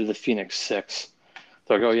upgraded to the Phoenix 6?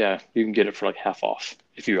 They're like, oh yeah, you can get it for like half off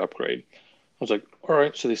if you upgrade. I was like, all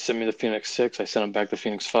right. So they sent me the Phoenix 6. I sent them back the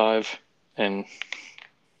Phoenix 5, and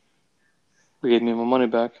they gave me my money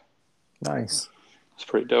back. Nice. It's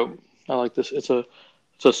pretty dope. I like this. It's a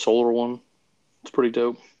solar one. It's pretty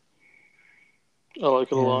dope. I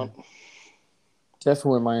like it a Yeah. lot.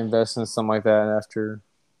 Definitely might invest in something like that after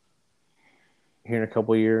here in a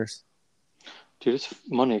couple of years. Dude, it's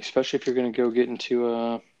money, especially if you're gonna go get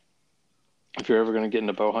into if you're ever gonna get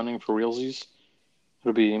into bow hunting for realsies.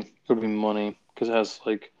 It'll be money because it has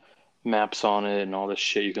like maps on it and all this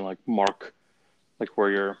shit. You can like mark like where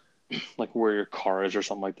your car is or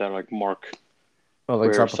something like that. Or, like mark Oh, like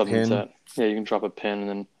where drop a something's pin. at. Yeah, you can drop a pin and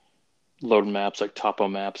then load maps like topo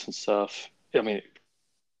maps and stuff. I mean,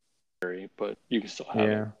 but you can still have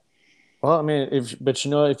it. Yeah. Well, I mean, but you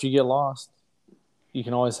know, if you get lost, you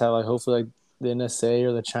can always have like hopefully like the NSA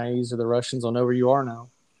or the Chinese or the Russians will know where you are now,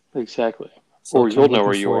 Exactly. so they'll Or come you'll know looking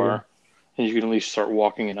where you for you. are, and you can at least start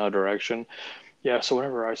walking in a direction. Yeah. So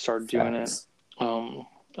whenever I start doing it, Facts. I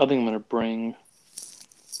think I'm gonna bring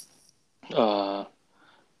uh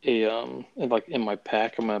like in my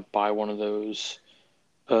pack. I'm gonna buy one of those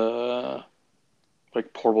uh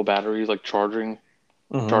like portable batteries, like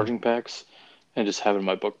Mm-hmm. charging packs, and just have it in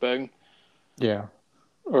my book bag Yeah.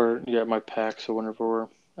 or yeah, my pack. So whenever we're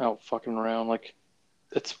out fucking around, like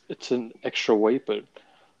it's an extra weight, but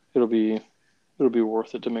it'll be it'll be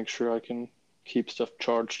worth it to make sure I can keep stuff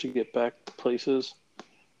charged to get back to places.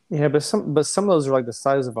 Yeah, but some of those are like the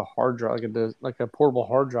size of a hard drive, like a portable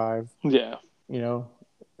hard drive, Yeah, you know.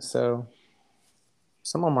 So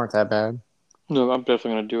some of them aren't that bad. no, I'm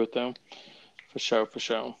definitely gonna do it though, for sure, for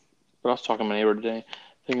sure. But I was talking to my neighbor today,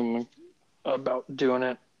 thinking about doing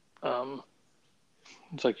it. Um,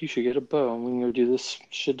 it's like you should get a bow and we can go do this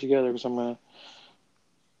shit together because I'm gonna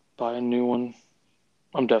buy a new one.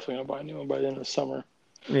 I'm definitely gonna buy a new one by the end of the summer.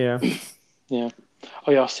 Yeah. Yeah.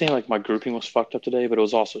 Oh yeah, I was saying like my grouping was fucked up today, but it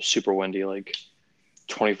was also super windy, like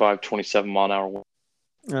 25, 27 mile an hour wind.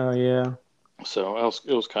 Oh yeah. So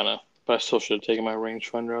it was kind of, but I still should have taken my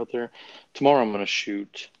rangefinder out there. Tomorrow I'm gonna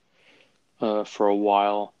shoot for a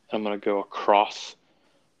while, and I'm gonna go across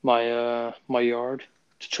my yard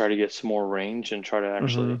to try to get some more range and try to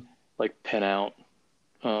actually Mm-hmm. like pin out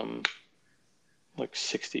um like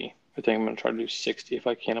 60. I think I'm gonna try to do 60 if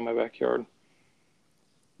I can in my backyard.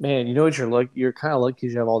 Man, you know what you're like? You're kind of lucky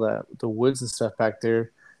you have all that the woods and stuff back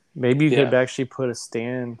there. Maybe you could Yeah. actually put a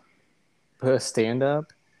stand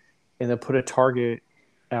up, and then put a target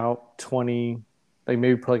out 20, like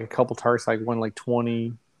maybe put like a couple targets, like one like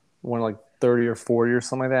 20, one like 30 or 40 or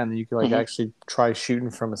something like that, and then you could like hmm actually try shooting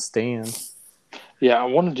from a stand. Yeah, I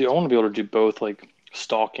want to be able to do both like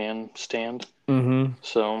stalk and stand. Mm-hmm.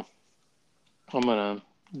 So I'm gonna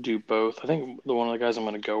do both. I think the one of the guys I'm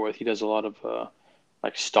gonna go with, he does a lot of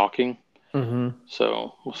like stalking. Mm-hmm.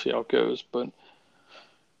 So we'll see how it goes. But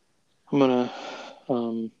I'm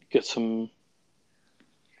gonna get some.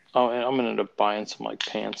 Oh, and I'm gonna end up buying some like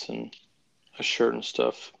pants and a shirt and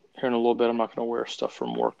stuff here in a little bit. I'm not gonna wear stuff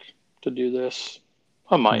from work to do this.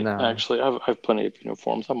 I might Nah, actually. I've plenty of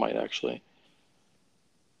uniforms. I might actually.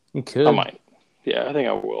 you I could. might. Yeah, I think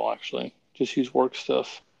I will actually. Just use work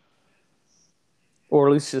stuff. Or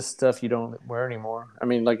at least just stuff you don't wear anymore. I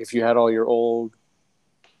mean, like if you had all your old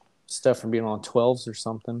stuff from being on 12s or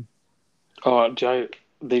something.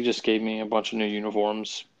 They just gave me a bunch of new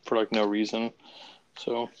uniforms for like no reason.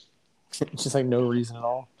 So, Just like no reason at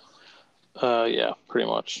all. yeah, pretty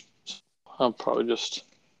much. I'll probably just,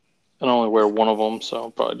 and I only wear one of them, so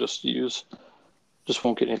I'll probably just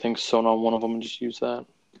won't get anything sewn on one of them and just use that.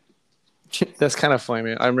 That's kind of funny,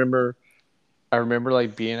 man. I remember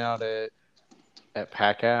like being out at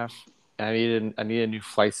PACAF, and I needed new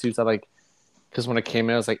flight suits. I like because when I came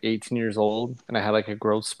in, I was like 18 years old, and I had like a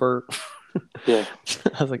growth spurt. Yeah.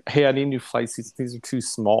 I was like, "Hey, I need new flight suits. These are too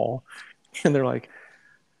small." And they're like,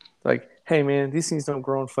 "Hey, man, these things don't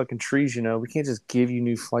grow on fucking trees. You know, we can't just give you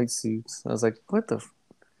new flight suits." I was like, "What the?"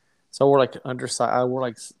 So I wore like underside. I wore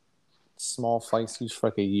like small flight suits for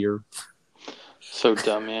like a year. So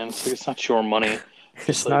dumb, man. It's like it's not your money. Just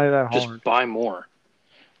It's like not that just hard. buy more.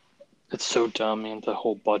 It's so dumb, man. The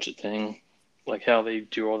whole budget thing, like how they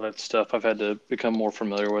do all that stuff. I've had to become more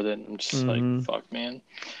familiar with it, and I'm just like, Mm-hmm. fuck, man.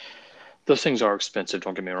 Those things are expensive.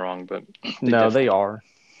 Don't get me wrong, but they No, they definitely are.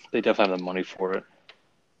 they definitely have the money for it.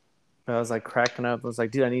 But I was like cracking up. I was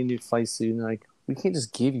like, "Dude, I need a new flight suit." And they're like, "We can't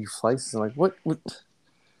just give you flight suits." I'm like, what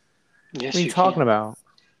are Yes, you you talking can. about?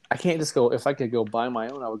 I can't just go. If I could go buy my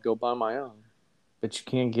own, I would go buy my own. But you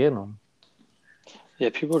can't get them. Yeah,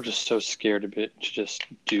 people are just so scared to just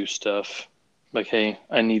do stuff. Like, hey,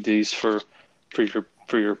 I need these for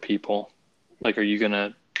your people. Like, are you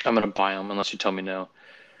gonna? I'm gonna buy them unless you tell me no.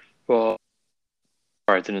 Well,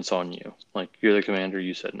 all right, then it's on you. Like, you're the commander.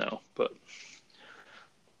 You said no, but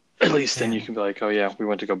at least then you Man, can be like, oh yeah, we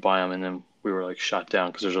went to go buy them, and then we were like shot down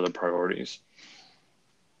because there's other priorities.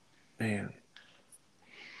 man,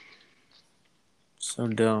 so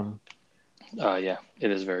dumb. Yeah,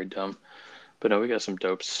 it is very dumb. But no, we got some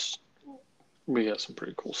dopes. We got some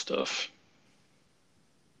pretty cool stuff.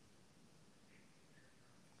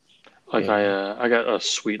 Like Yeah, I got a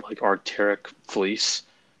sweet like Arc'teryx fleece.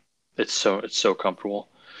 It's so comfortable.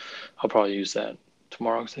 I'll probably use that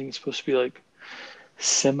tomorrow. I think it's supposed to be like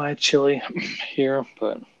semi chilly here,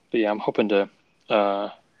 but yeah, I'm hoping to uh,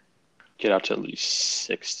 get out to at least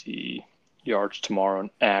 60 yards tomorrow and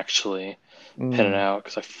actually pin it mm, out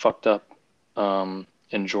because I fucked up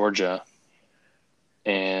in Georgia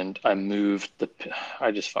and I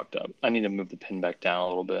just fucked up. I need to move the pin back down a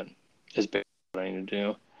little bit. Is basically what I need to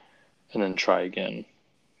do, and then try again.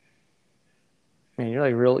 man, you're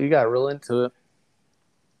like real. You got real into it.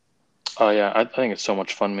 Oh yeah, I think it's so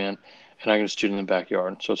much fun, man. And I can just do it in the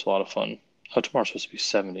backyard, so it's a lot of fun. Oh, tomorrow's supposed to be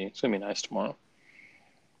 70. It's gonna be nice tomorrow.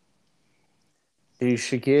 You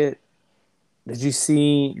should get. Did you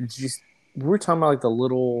see? Did you? We were talking about like the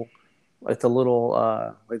little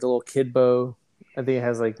kid bow. I think it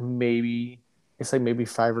has like maybe it's like maybe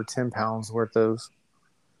 5 or 10 pounds worth of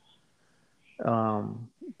um,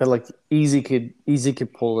 but like easy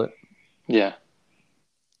could pull it. Yeah,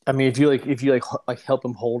 I mean, if you like help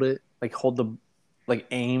him hold it, like hold the like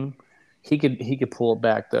aim, he could pull it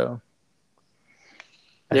back though.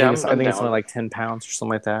 I yeah, think I'm it's only down. like 10 pounds or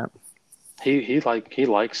something like that. He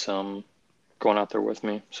likes going out there with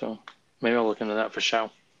me, so maybe I'll look into that for sure.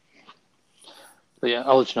 But yeah,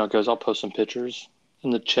 I'll let you know, guys. I'll post some pictures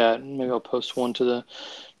in the chat. Maybe I'll post one to the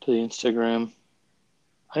Instagram.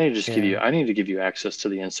 Yeah. I need to give you access to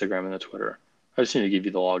the Instagram and the Twitter. I just need to give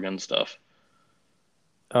you the login stuff.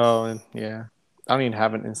 Oh, and yeah. I don't even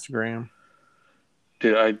have an Instagram.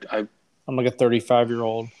 Dude, I I'm like a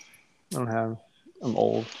 35-year-old. I don't have. I'm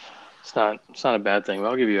old. it's not a bad thing, but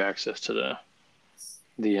I'll give you access to the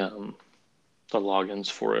the logins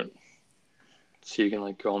for it. So you can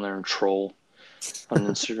like go on there and troll on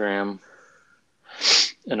Instagram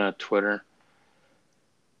and Twitter.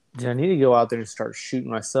 Yeah, I need to go out there and start shooting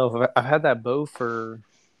myself. I've had that bow for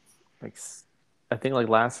like I think like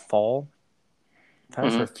last fall. I've had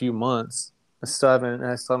it for a Hmm. few months. I still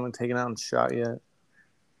haven't taken out and shot yet.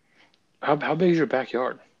 How big is your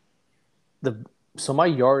backyard? The So my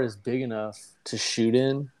yard is big enough to shoot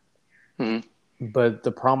in, Hmm. but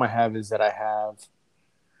the problem I have is that I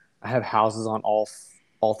have houses on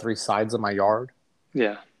all three sides of my yard.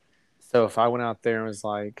 Yeah. So if I went out there and was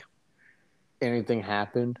like anything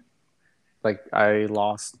happened, like I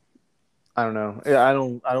lost, I don't know. I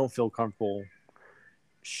don't feel comfortable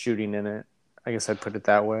shooting in it. I guess I'd put it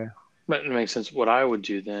that way. But it makes sense. What I would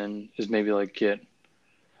do then is maybe like get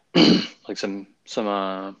like some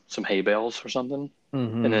hay bales or something, and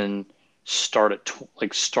Mm-hmm. then start at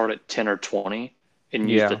 10 or 20 and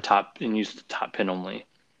Yeah, use the top pin only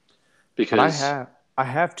but because I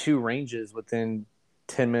have two ranges within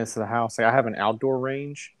 10 minutes of the house. Like I have an outdoor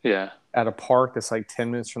range yeah. at a park that's like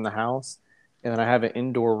 10 minutes from the house, and then I have an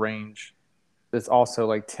indoor range that's also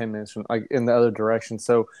like 10 minutes from like in the other direction.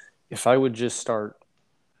 So if I would just start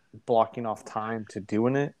blocking off time to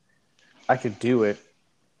doing it, I could do it.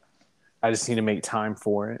 I just need to make time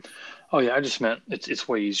for it. Oh yeah, I just meant it's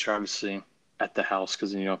way easier obviously at the house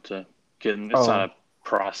because then you don't have to get in. It's Oh, not a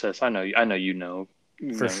process. I know for you don't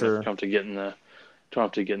sure. have to get in the don't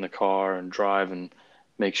have to get in the car and drive and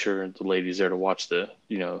make sure the lady's there to watch the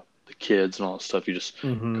kids and all that stuff. You just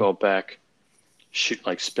Mm-hmm. go back,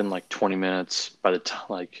 spend like 20 minutes. By the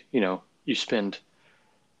time you spend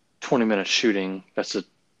 20 minutes shooting,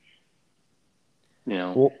 you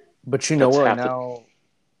know Well, but you know that's what? Like half the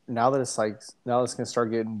now that it's gonna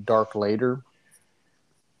start getting dark later.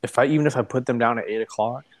 If I even if I put them down at 8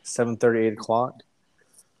 o'clock, 7:30, 8 o'clock,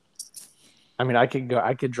 I mean, I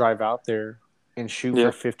could drive out there and shoot for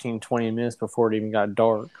yeah. 15, 20 minutes before it even got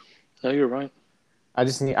dark. No, you're right. I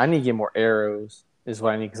need to get more arrows is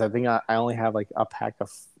what I need because I think I only have like a pack of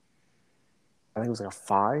I think it was like a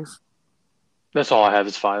five. That's all I have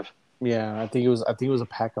is five. Yeah, I think it was a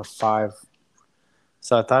pack of five.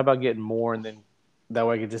 So I thought about getting more and then that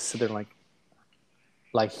way I could just sit there and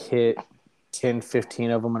like hit 10,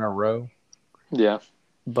 15 of them in a row. Yeah.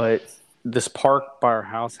 But this park by our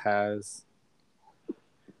house has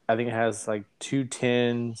I think it has like two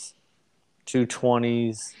tens, two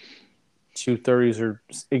 20s, two 30s, or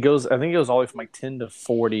it goes. I think it goes all the way from like 10 to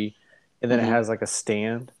 40, and then it Hmm. has like a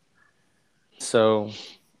stand. So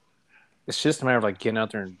it's just a matter of like getting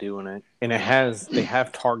out there and doing it. And they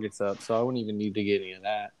have targets up, so I wouldn't even need to get any of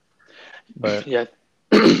that. But Yeah.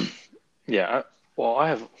 Yeah. Well, I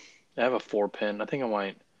have a 4 pin. I think I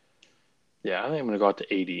might. Yeah, I think I'm gonna go out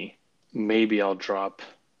to 80. Maybe I'll drop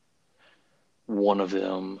one of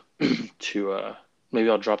them to maybe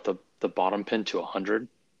I'll drop the bottom pin to 100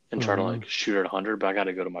 and try to mhm, like shoot at 100. But I got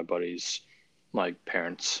to go to my buddy's like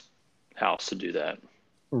parents' house to do that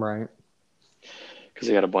right, because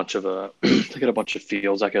they got a bunch of they got a bunch of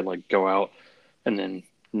fields I could like go out and then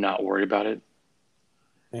not worry about it.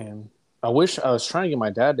 and I wish I was trying to get my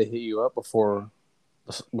dad to hit you up before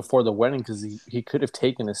the wedding because he could have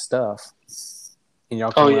taken his stuff and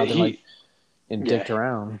y'all Oh come yeah, out there like and yeah dicked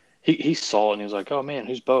around. he saw it and he was like, "Oh man,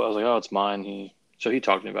 whose boat?" I was like, "Oh, it's mine." He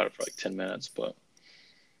talked to me about it for like 10 minutes, but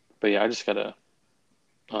yeah, I just gotta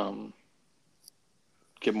um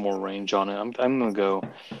get more range on it. I'm gonna go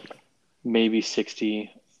maybe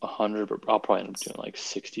 60, 100, but I'll probably end up doing like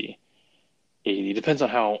 60, 80. Depends on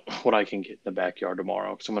what I can get in the backyard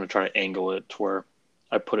tomorrow. Because I'm gonna try to angle it to where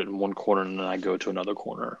I put it in one corner and then I go to another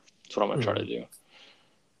corner. That's what I'm gonna try to Mhm. do.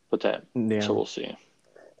 But so Yeah, we'll see.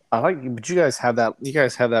 but you guys have that. You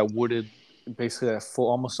guys have that wooded, basically that full,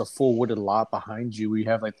 almost a full wooded lot behind you, where you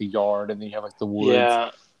have like the yard and then you have like the woods. Yeah,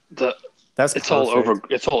 the That's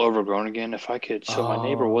perfect. it's all overgrown again. If I could, so my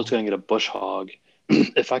neighbor was Oh, gonna get a bush hog.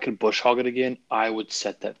 If I could bush hog it again, I would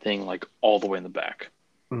set that thing like all the way in the back.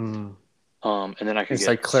 mm. And then I could It's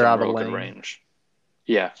like get clear some out a real good lane. range.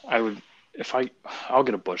 Yeah, I would if I'll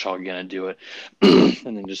get a bush hog again and do it,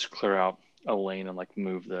 and then just clear out a lane and like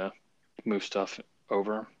move stuff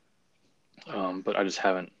over. But I just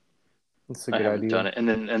That's a I good haven't done idea. it. And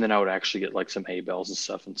then I would actually get like some hay bales and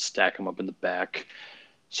stuff and stack them up in the back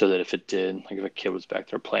so that if it did, like if a kid was back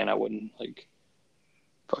there playing, I wouldn't like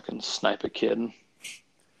fucking snipe a kid.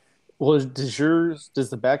 Well, does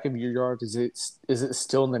the back of your yard is it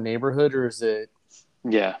still in the neighborhood or is it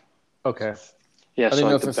Yeah, okay? yeah. I So didn't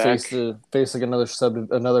know like if the it faced back, the face like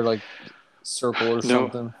another like circle or no.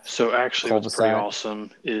 something, So actually, what's pretty cul-de-sac.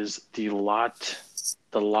 awesome is the lot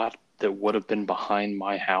that would have been behind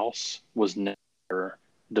my house was never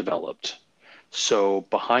developed. So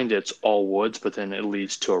behind it's all woods, but then it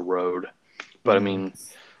leads to a road. But I Mm. mean,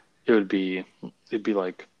 it'd be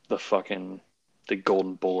like the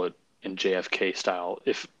golden bullet in JFK style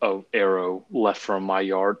if a arrow left from my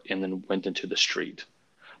yard and then went into the street.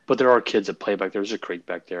 But there are kids that play back there. There's a creek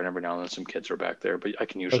back there, and every now and then some kids are back there. But I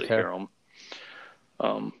can usually Okay. hear them.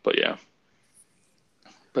 But yeah,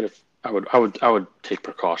 but if I would take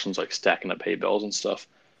precautions like stacking up hay bales and stuff.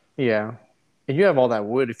 Yeah. And you have all that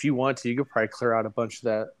wood. If you want to, you could probably clear out a bunch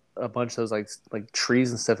of those like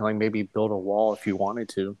trees and stuff, and like maybe build a wall if you wanted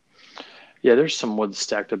to. Yeah, there's some wood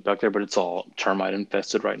stacked up back there, but it's all termite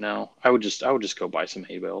infested right now. I would just go buy some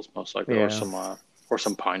hay bales most likely, Yeah. or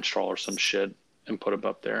some pine straw or some shit and put them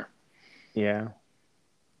up there. Yeah.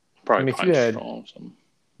 Probably If you pine had, straw or something.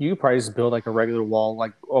 you could probably just build like a regular wall,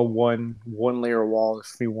 like a one layer wall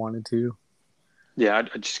if you wanted to. Yeah,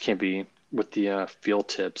 I just can't be with the field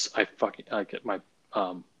tips. I get my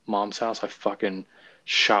mom's house. I fucking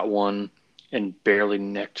shot one and barely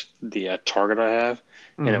nicked the target I have,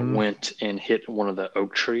 and it Mm-hmm. went and hit one of the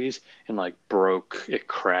oak trees and like broke. It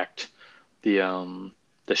cracked the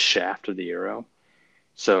shaft of the arrow.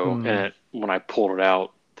 So Mm. when I pulled it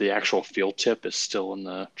out, the actual field tip is still in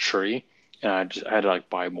the tree, and I had to like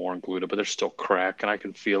buy more and glued it, but there's still crack, and I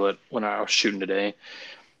can feel it when I was shooting today.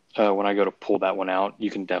 When I go to pull that one out,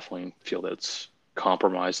 you can definitely feel that it's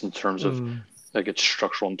compromised in terms of Mm. like its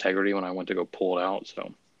structural integrity when I went to go pull it out.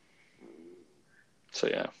 So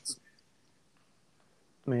yeah,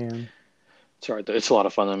 Man. it's all right though. It's a lot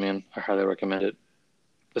of fun though, man. I highly recommend it.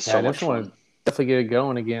 It's Yeah, I so much definitely want fun. to definitely get it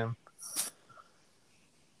going again.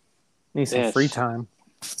 Need some Yeah, free time.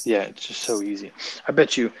 it's just so easy. I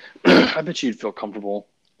bet you, I bet you'd feel comfortable.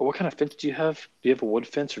 What kind of fence do you have? Do you have a wood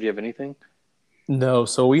fence or do you have anything? No,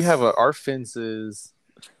 so we have our fence is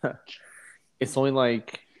it's only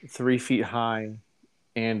like 3 feet high,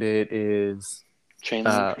 and it is Chain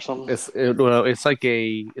link or something? well, it's like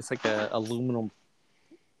a aluminum,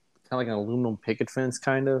 kind of like an aluminum picket fence,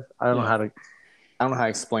 kind of. Yeah. I don't know how to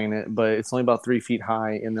explain it, but it's only about 3 feet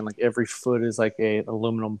high, and then like every foot is like a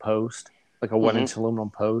aluminum post, like a one Mm-hmm. inch aluminum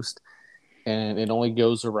post, and it only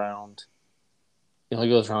goes around. It only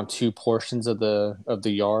goes around two portions of the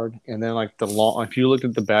yard, and then like the long. If you look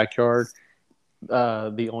at the backyard,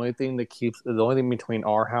 the only thing between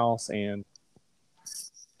our house and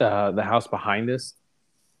the house behind us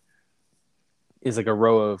is like a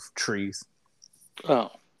row of trees. Oh,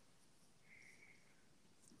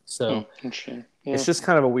 So interesting. it's Yeah, just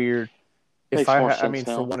kind of a weird. If makes I more had, I sense mean,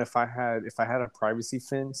 for now. one, if I had a privacy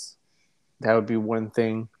fence, that would be one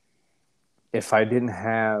thing. If I didn't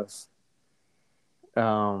have,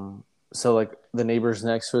 um, so like the neighbors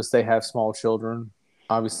next to us, they have small children.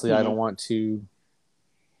 Obviously, I Mm-hmm. don't want to,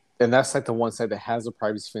 and that's like the one side that has a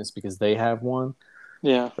privacy fence because they have one.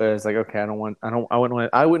 Yeah. But it's like, okay,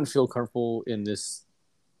 I wouldn't feel comfortable in this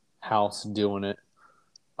house doing it.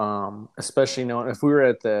 Especially knowing if we were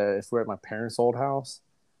at my parents' old house,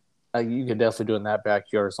 you could definitely do it in that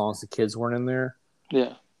backyard as long as the kids weren't in there.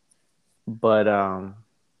 Yeah. But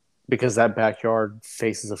because that backyard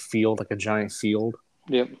faces a field, like a giant field,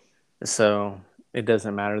 Yep. so it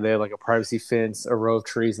doesn't matter. They have like a privacy fence, a row of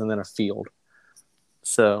trees, and then a field.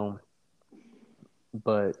 So,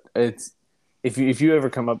 but it's if you ever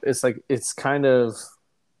come up, it's like it's kind of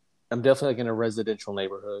I'm definitely like in a residential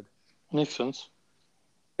neighborhood. Makes sense.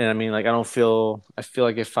 And I mean, like, I feel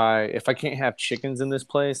like if I can't have chickens in this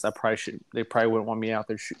place, I probably should. They probably wouldn't want me out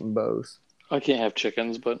there shooting bows. I can't have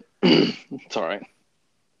chickens, but it's all right.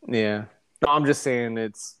 Yeah, no, I'm just saying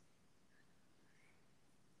it's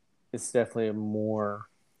definitely a more.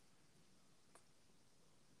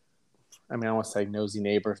 I mean, I don't want to say nosy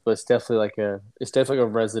neighbors, but it's definitely like a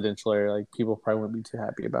residential area. Like people probably wouldn't be too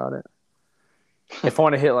happy about it. If I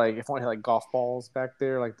want to hit like golf balls back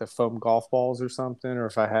there, like the foam golf balls or something, or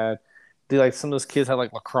if I had, do like some of those kids had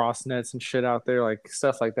like lacrosse nets and shit out there, like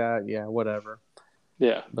stuff like that. Yeah, whatever.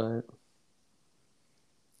 Yeah. But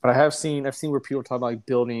I've seen where people talk about like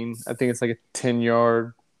building. I think it's like a 10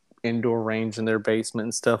 yard indoor range in their basement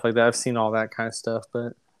and stuff like that. I've seen all that kind of stuff,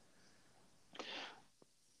 but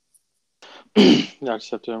Yeah, I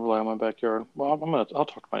just have to rely on my backyard. Well, I'll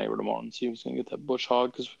talk to my neighbor tomorrow and see who's gonna get that bush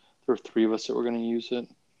hog because there were three of us that were gonna use it.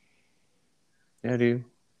 yeah, dude.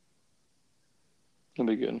 It'll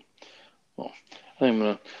be good. Well, I think I'm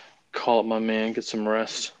gonna call up my man, get some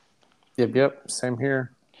rest. Yep. Same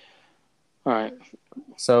here. All right.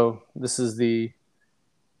 So this is the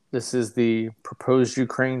proposed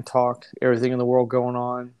Ukraine talk. Everything in the world going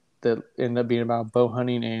on that ended up being about bow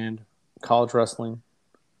hunting and college wrestling.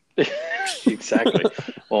 Exactly.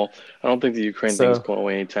 Well, I don't think the Ukraine thing is So going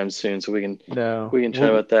away anytime soon, so no, we can chat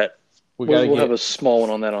about that. we gotta We'll have get a small one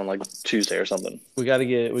on that on like Tuesday or something. we gotta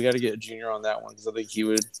get Junior on that one because I think he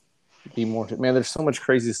would be more. Man, there's so much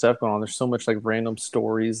crazy stuff going on. There's so much like random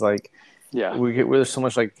stories. Like Yeah. there's so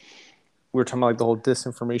much like we were talking about like the whole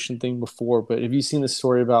disinformation thing before. But have you seen the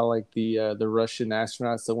story about like the Russian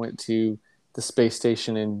astronauts that went to the space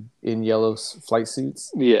station in yellow flight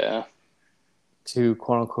suits Yeah. to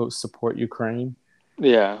quote unquote support Ukraine?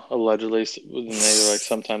 Yeah. Allegedly, and they're like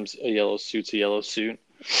sometimes a yellow suit's a yellow suit.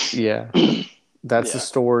 Yeah, that's the Yeah.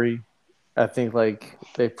 story. I think like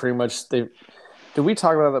they pretty much they did we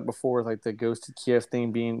talk about that before? Like the Ghost to Kiev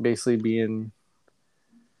thing being they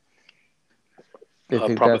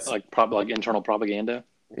think that's Like internal propaganda.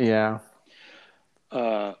 yeah.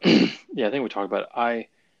 Yeah, I think we talked about it.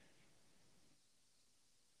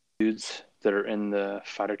 Dudes that are in the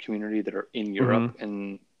fighter community that are in Europe,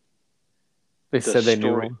 and They the said they knew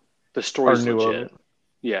story, him. the story's knew of legit. it.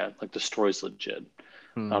 Yeah, like the story's legit.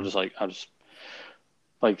 Hmm. I'll just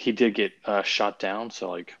like he did get shot down, so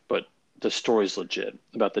like, but the story's legit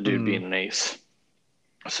about the dude being an ace.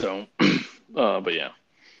 So, but yeah,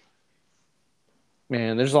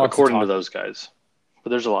 Man, there's a lot according to to those guys,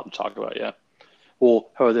 but there's a lot to talk about. Yeah. Well,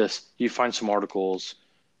 how about this? You find some articles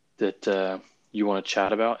that you want to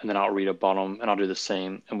chat about, and then I'll read about them, and I'll do the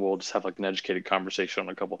same, and we'll just have like an educated conversation on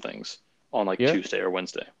a couple things on like Tuesday or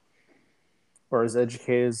Wednesday. Or as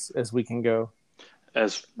educated as we can go.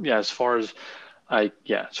 As far as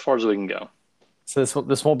we can go. So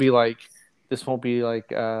this won't be like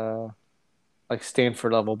like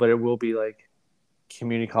Stanford level, but it will be like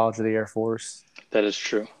community college of the Air Force. That is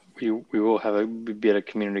true. We will be at a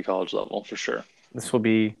community college level for sure. This will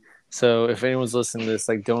be so. If anyone's listening to this,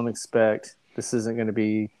 like, don't expect this isn't going to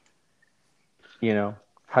be,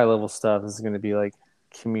 high level stuff. This is going to be like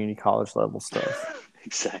community college level stuff.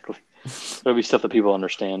 Exactly. There'll be stuff that people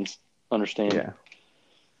understand. Yeah.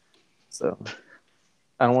 So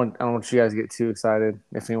I don't want you guys to get too excited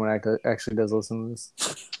if anyone actually does listen to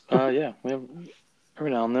this. Yeah, we have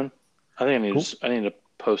every now and then. I think I need to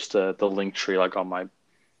post the link tree like on my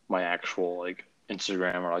actual like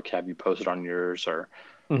Instagram, or like have you post it on yours, or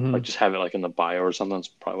like just have it like in the bio or something. That's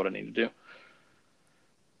probably what I need to do.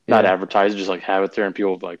 Yeah. Not advertise, just like have it there, and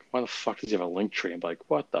people will be like, "Why the fuck does he have a link tree?" And be like,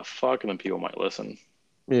 "What the fuck?" And then people might listen.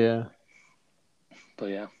 Yeah. But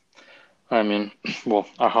yeah, I mean, well,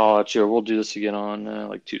 I'll holler at you. We'll do this again on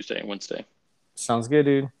like Tuesday and Wednesday. Sounds good,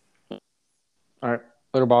 dude. All right,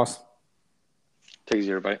 later, boss. Take it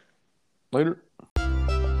easy, everybody. Later.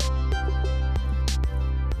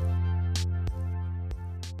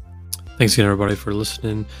 Thanks again, everybody, for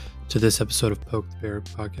listening to this episode of Poke the Bear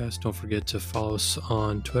podcast. Don't forget to follow us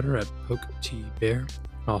on Twitter at PokeTBear.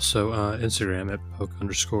 Also, Instagram at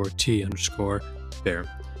Poke_T_Bear.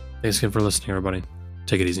 Thanks again for listening, everybody.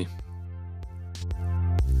 Take it easy.